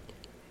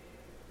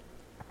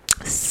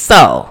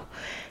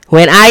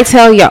when I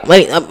tell y'all,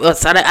 I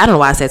don't know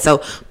why I said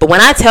so, but when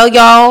I tell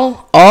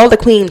y'all All the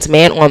Queens,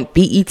 man, on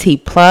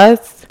BET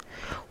Plus,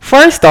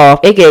 first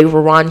off, it gave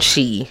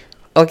raunchy.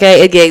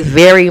 Okay, it gave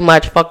very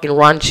much fucking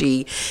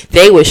raunchy.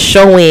 They were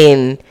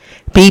showing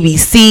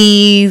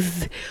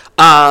BBCs,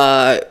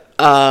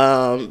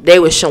 they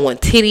were showing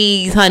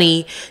titties,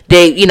 honey.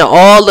 They, you know,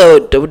 all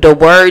the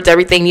words,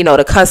 everything, you know,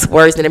 the cuss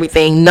words and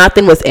everything,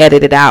 nothing was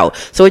edited out.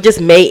 So it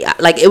just made,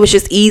 like, it was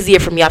just easier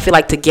for me, I feel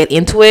like, to get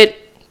into it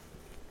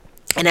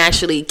and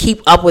actually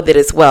keep up with it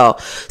as well.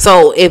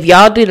 So if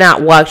y'all did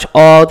not watch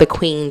All the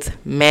Queens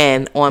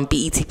Men on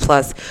BET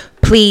Plus,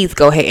 please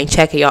go ahead and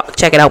check it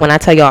out. When I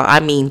tell y'all, I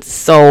mean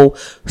so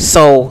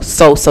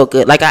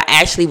good. Like, I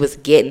actually was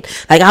getting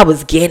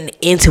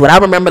into it. I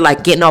remember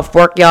like getting off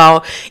work,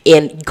 y'all,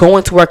 and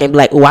going to work and be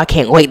like, oh, I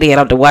can't wait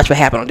to watch what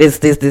happened on this.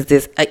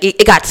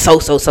 It got so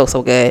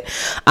good.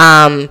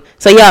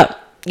 So yeah,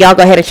 y'all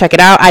go ahead and check it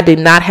out. I did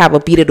not have a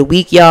beat of the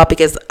week, y'all,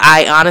 because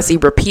I honestly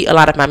repeat a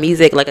lot of my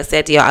music. Like I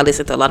said to y'all, I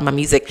listen to a lot of my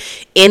music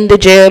in the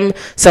gym,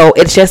 so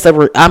it's just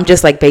I'm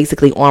just like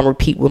basically on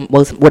repeat with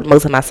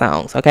most of my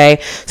songs. Okay,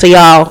 so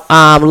y'all,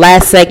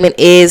 last segment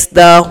is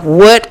the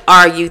what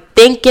are you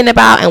thinking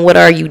about and what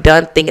are you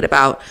done thinking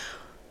about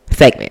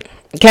segment.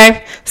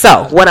 Okay,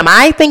 so what am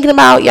I thinking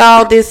about,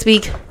 y'all, this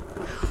week?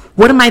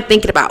 What am I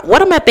thinking about?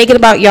 What am I thinking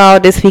about, y'all,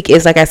 this week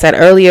is, like I said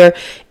earlier,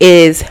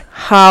 is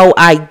how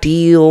I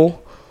deal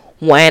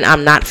when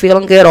I'm not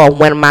feeling good, or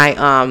when my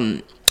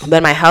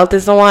health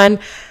is on.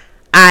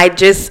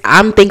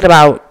 I'm thinking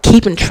about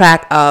keeping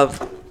track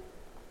of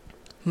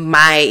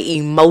my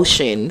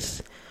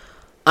emotions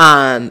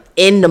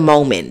in the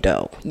moment,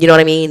 though. You know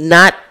what I mean?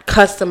 Not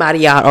cuss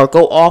somebody out or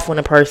go off on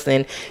a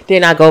person,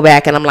 then I go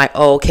back and I'm like,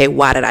 oh, okay,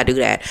 why did I do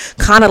that?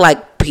 Kind of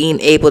like being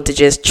able to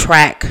just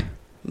track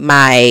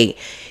my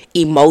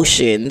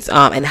emotions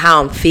and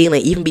how I'm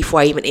feeling even before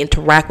I even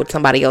interact with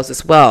somebody else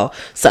as well,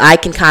 so I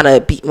can kind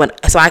of be I'm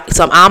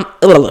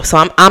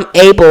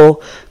able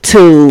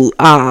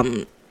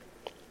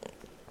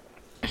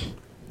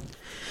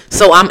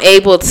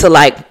to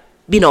like,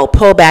 you know,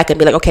 pull back and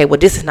be like, okay, well,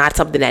 this is not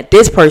something that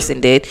this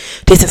person did.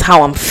 This is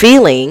how I'm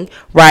feeling,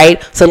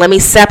 right? So let me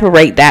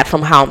separate that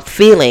from how I'm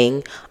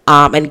feeling,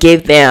 and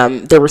give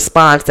them the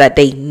response that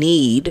they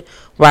need,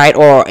 right?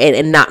 Or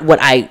and not what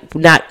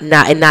not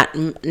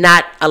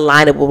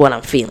aligned with what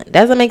I'm feeling.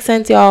 Does that make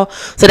sense, y'all?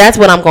 So that's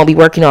what I'm gonna be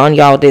working on,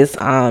 y'all, this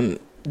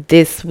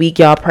week.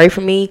 Y'all pray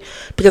for me,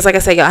 because like I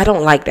said, y'all, I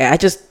don't like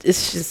that.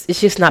 It's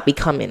just not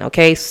becoming.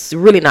 Okay, it's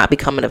really not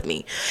becoming of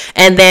me.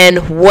 And then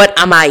what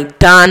am I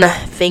done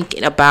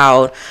thinking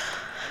about?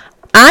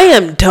 I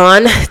am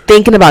done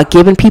thinking about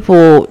giving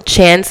people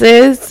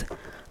chances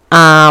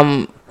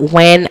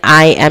when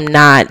I am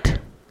not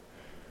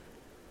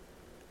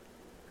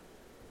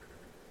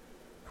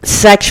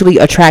sexually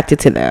attracted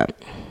to them.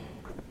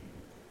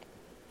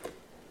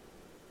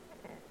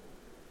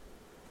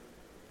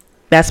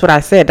 That's what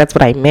I said. That's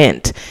what I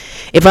meant.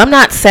 If I'm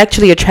not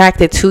sexually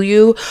attracted to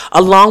you,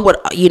 along with,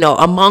 you know,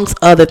 amongst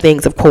other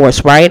things, of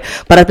course, right?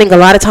 But I think a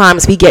lot of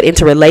times we get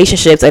into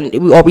relationships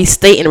or we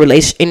stay in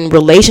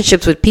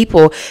relationships with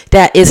people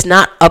that is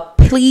not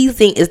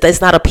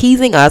that's not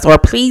appeasing us or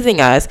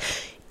pleasing us,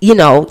 you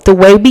know, the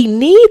way we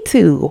need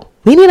to.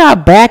 We need our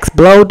backs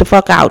blowed the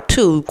fuck out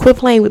too. Quit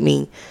playing with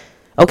me.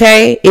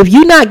 Okay? If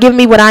you're not giving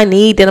me what I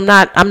need, then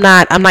I'm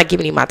not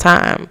giving you my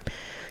time.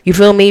 You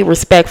feel me?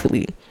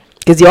 Respectfully.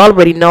 Because you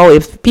already know,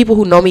 if people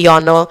who know me,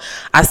 y'all know,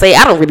 I say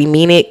I don't really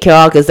mean it,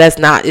 y'all, because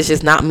it's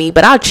just not me.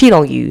 But I'll cheat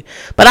on you.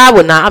 But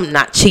I'm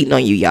not cheating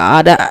on you,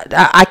 y'all.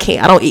 I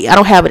can't. I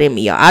don't have it in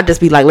me, y'all. I'll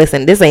just be like,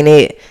 listen, this ain't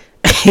it.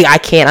 I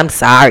can't. I'm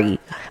sorry.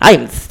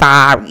 I'm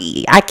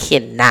sorry. I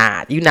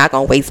cannot. You're not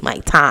going to waste my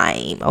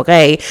time,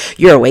 okay?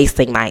 You're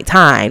wasting my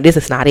time. This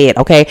is not it,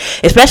 okay?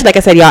 Especially, like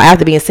I said, y'all,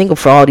 after being single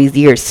for all these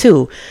years,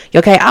 too.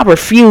 Okay? I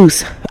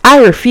refuse.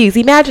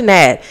 Imagine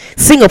that.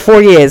 Single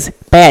 4 years,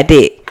 bad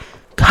dick.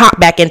 Hop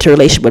back into a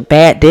relationship with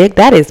bad dick.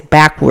 That is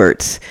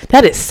backwards.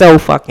 That is so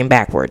fucking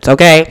backwards,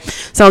 okay?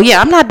 So, yeah,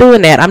 I'm not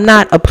doing that. I'm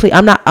not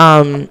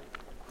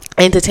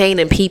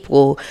entertaining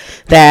people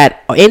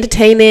that are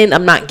entertaining.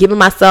 I'm not giving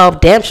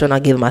myself, damn sure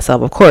not giving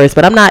myself, of course,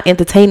 but I'm not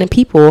entertaining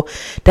people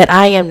that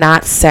I am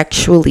not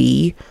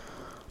sexually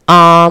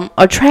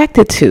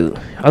attracted to.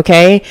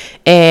 Okay.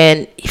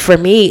 And for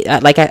me,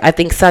 like I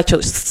think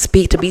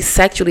to be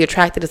sexually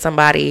attracted to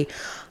somebody,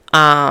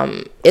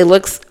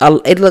 it's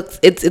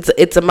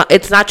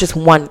not just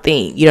one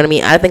thing. You know what I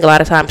mean? I think a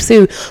lot of times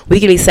too, we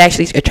can be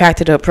sexually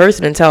attracted to a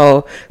person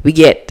until we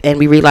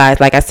realize,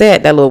 like I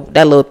said,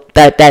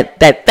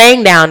 that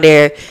thing down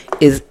there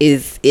is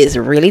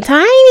really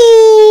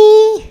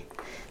tiny.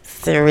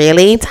 It's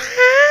really tiny.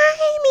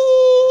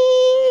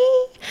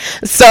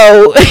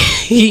 So,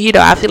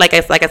 I feel like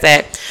I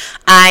said,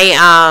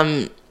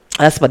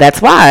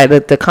 that's why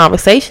the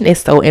conversation is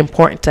so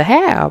important to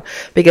have,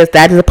 because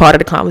that is a part of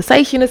the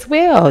conversation as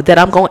well, that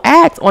I'm going to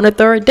ask on the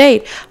third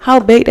date how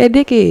big that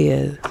dick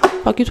is.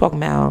 Fuck you talking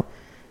about?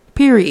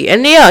 Period.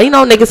 And yeah,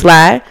 niggas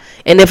lie.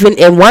 And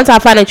once I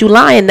find out you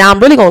lying, now I'm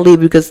really going to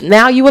leave you, because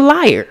now you a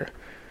liar.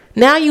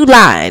 Now you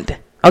lied.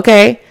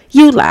 Okay?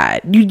 You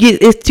lied. You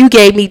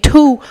gave me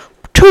two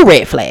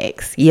red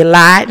flags. You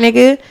lied,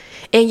 nigga.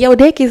 And your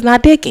dick is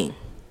not dicking.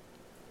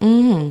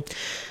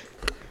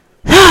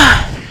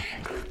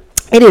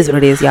 It is what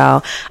it is,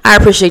 y'all. I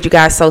appreciate you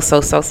guys so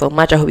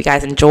much. I hope you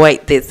guys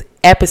enjoyed this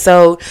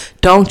episode.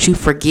 Don't you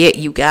forget,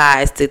 you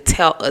guys, to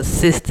tell a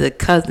sister,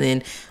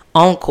 cousin,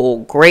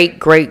 uncle, great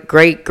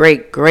granddaddy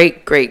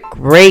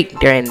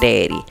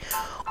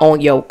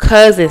on your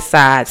cousin's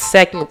side,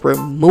 second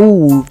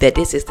remove, that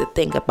this is the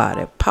Thing About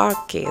It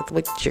podcast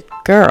with your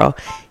girl,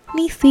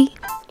 Niecy.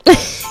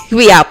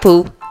 We out,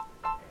 poo.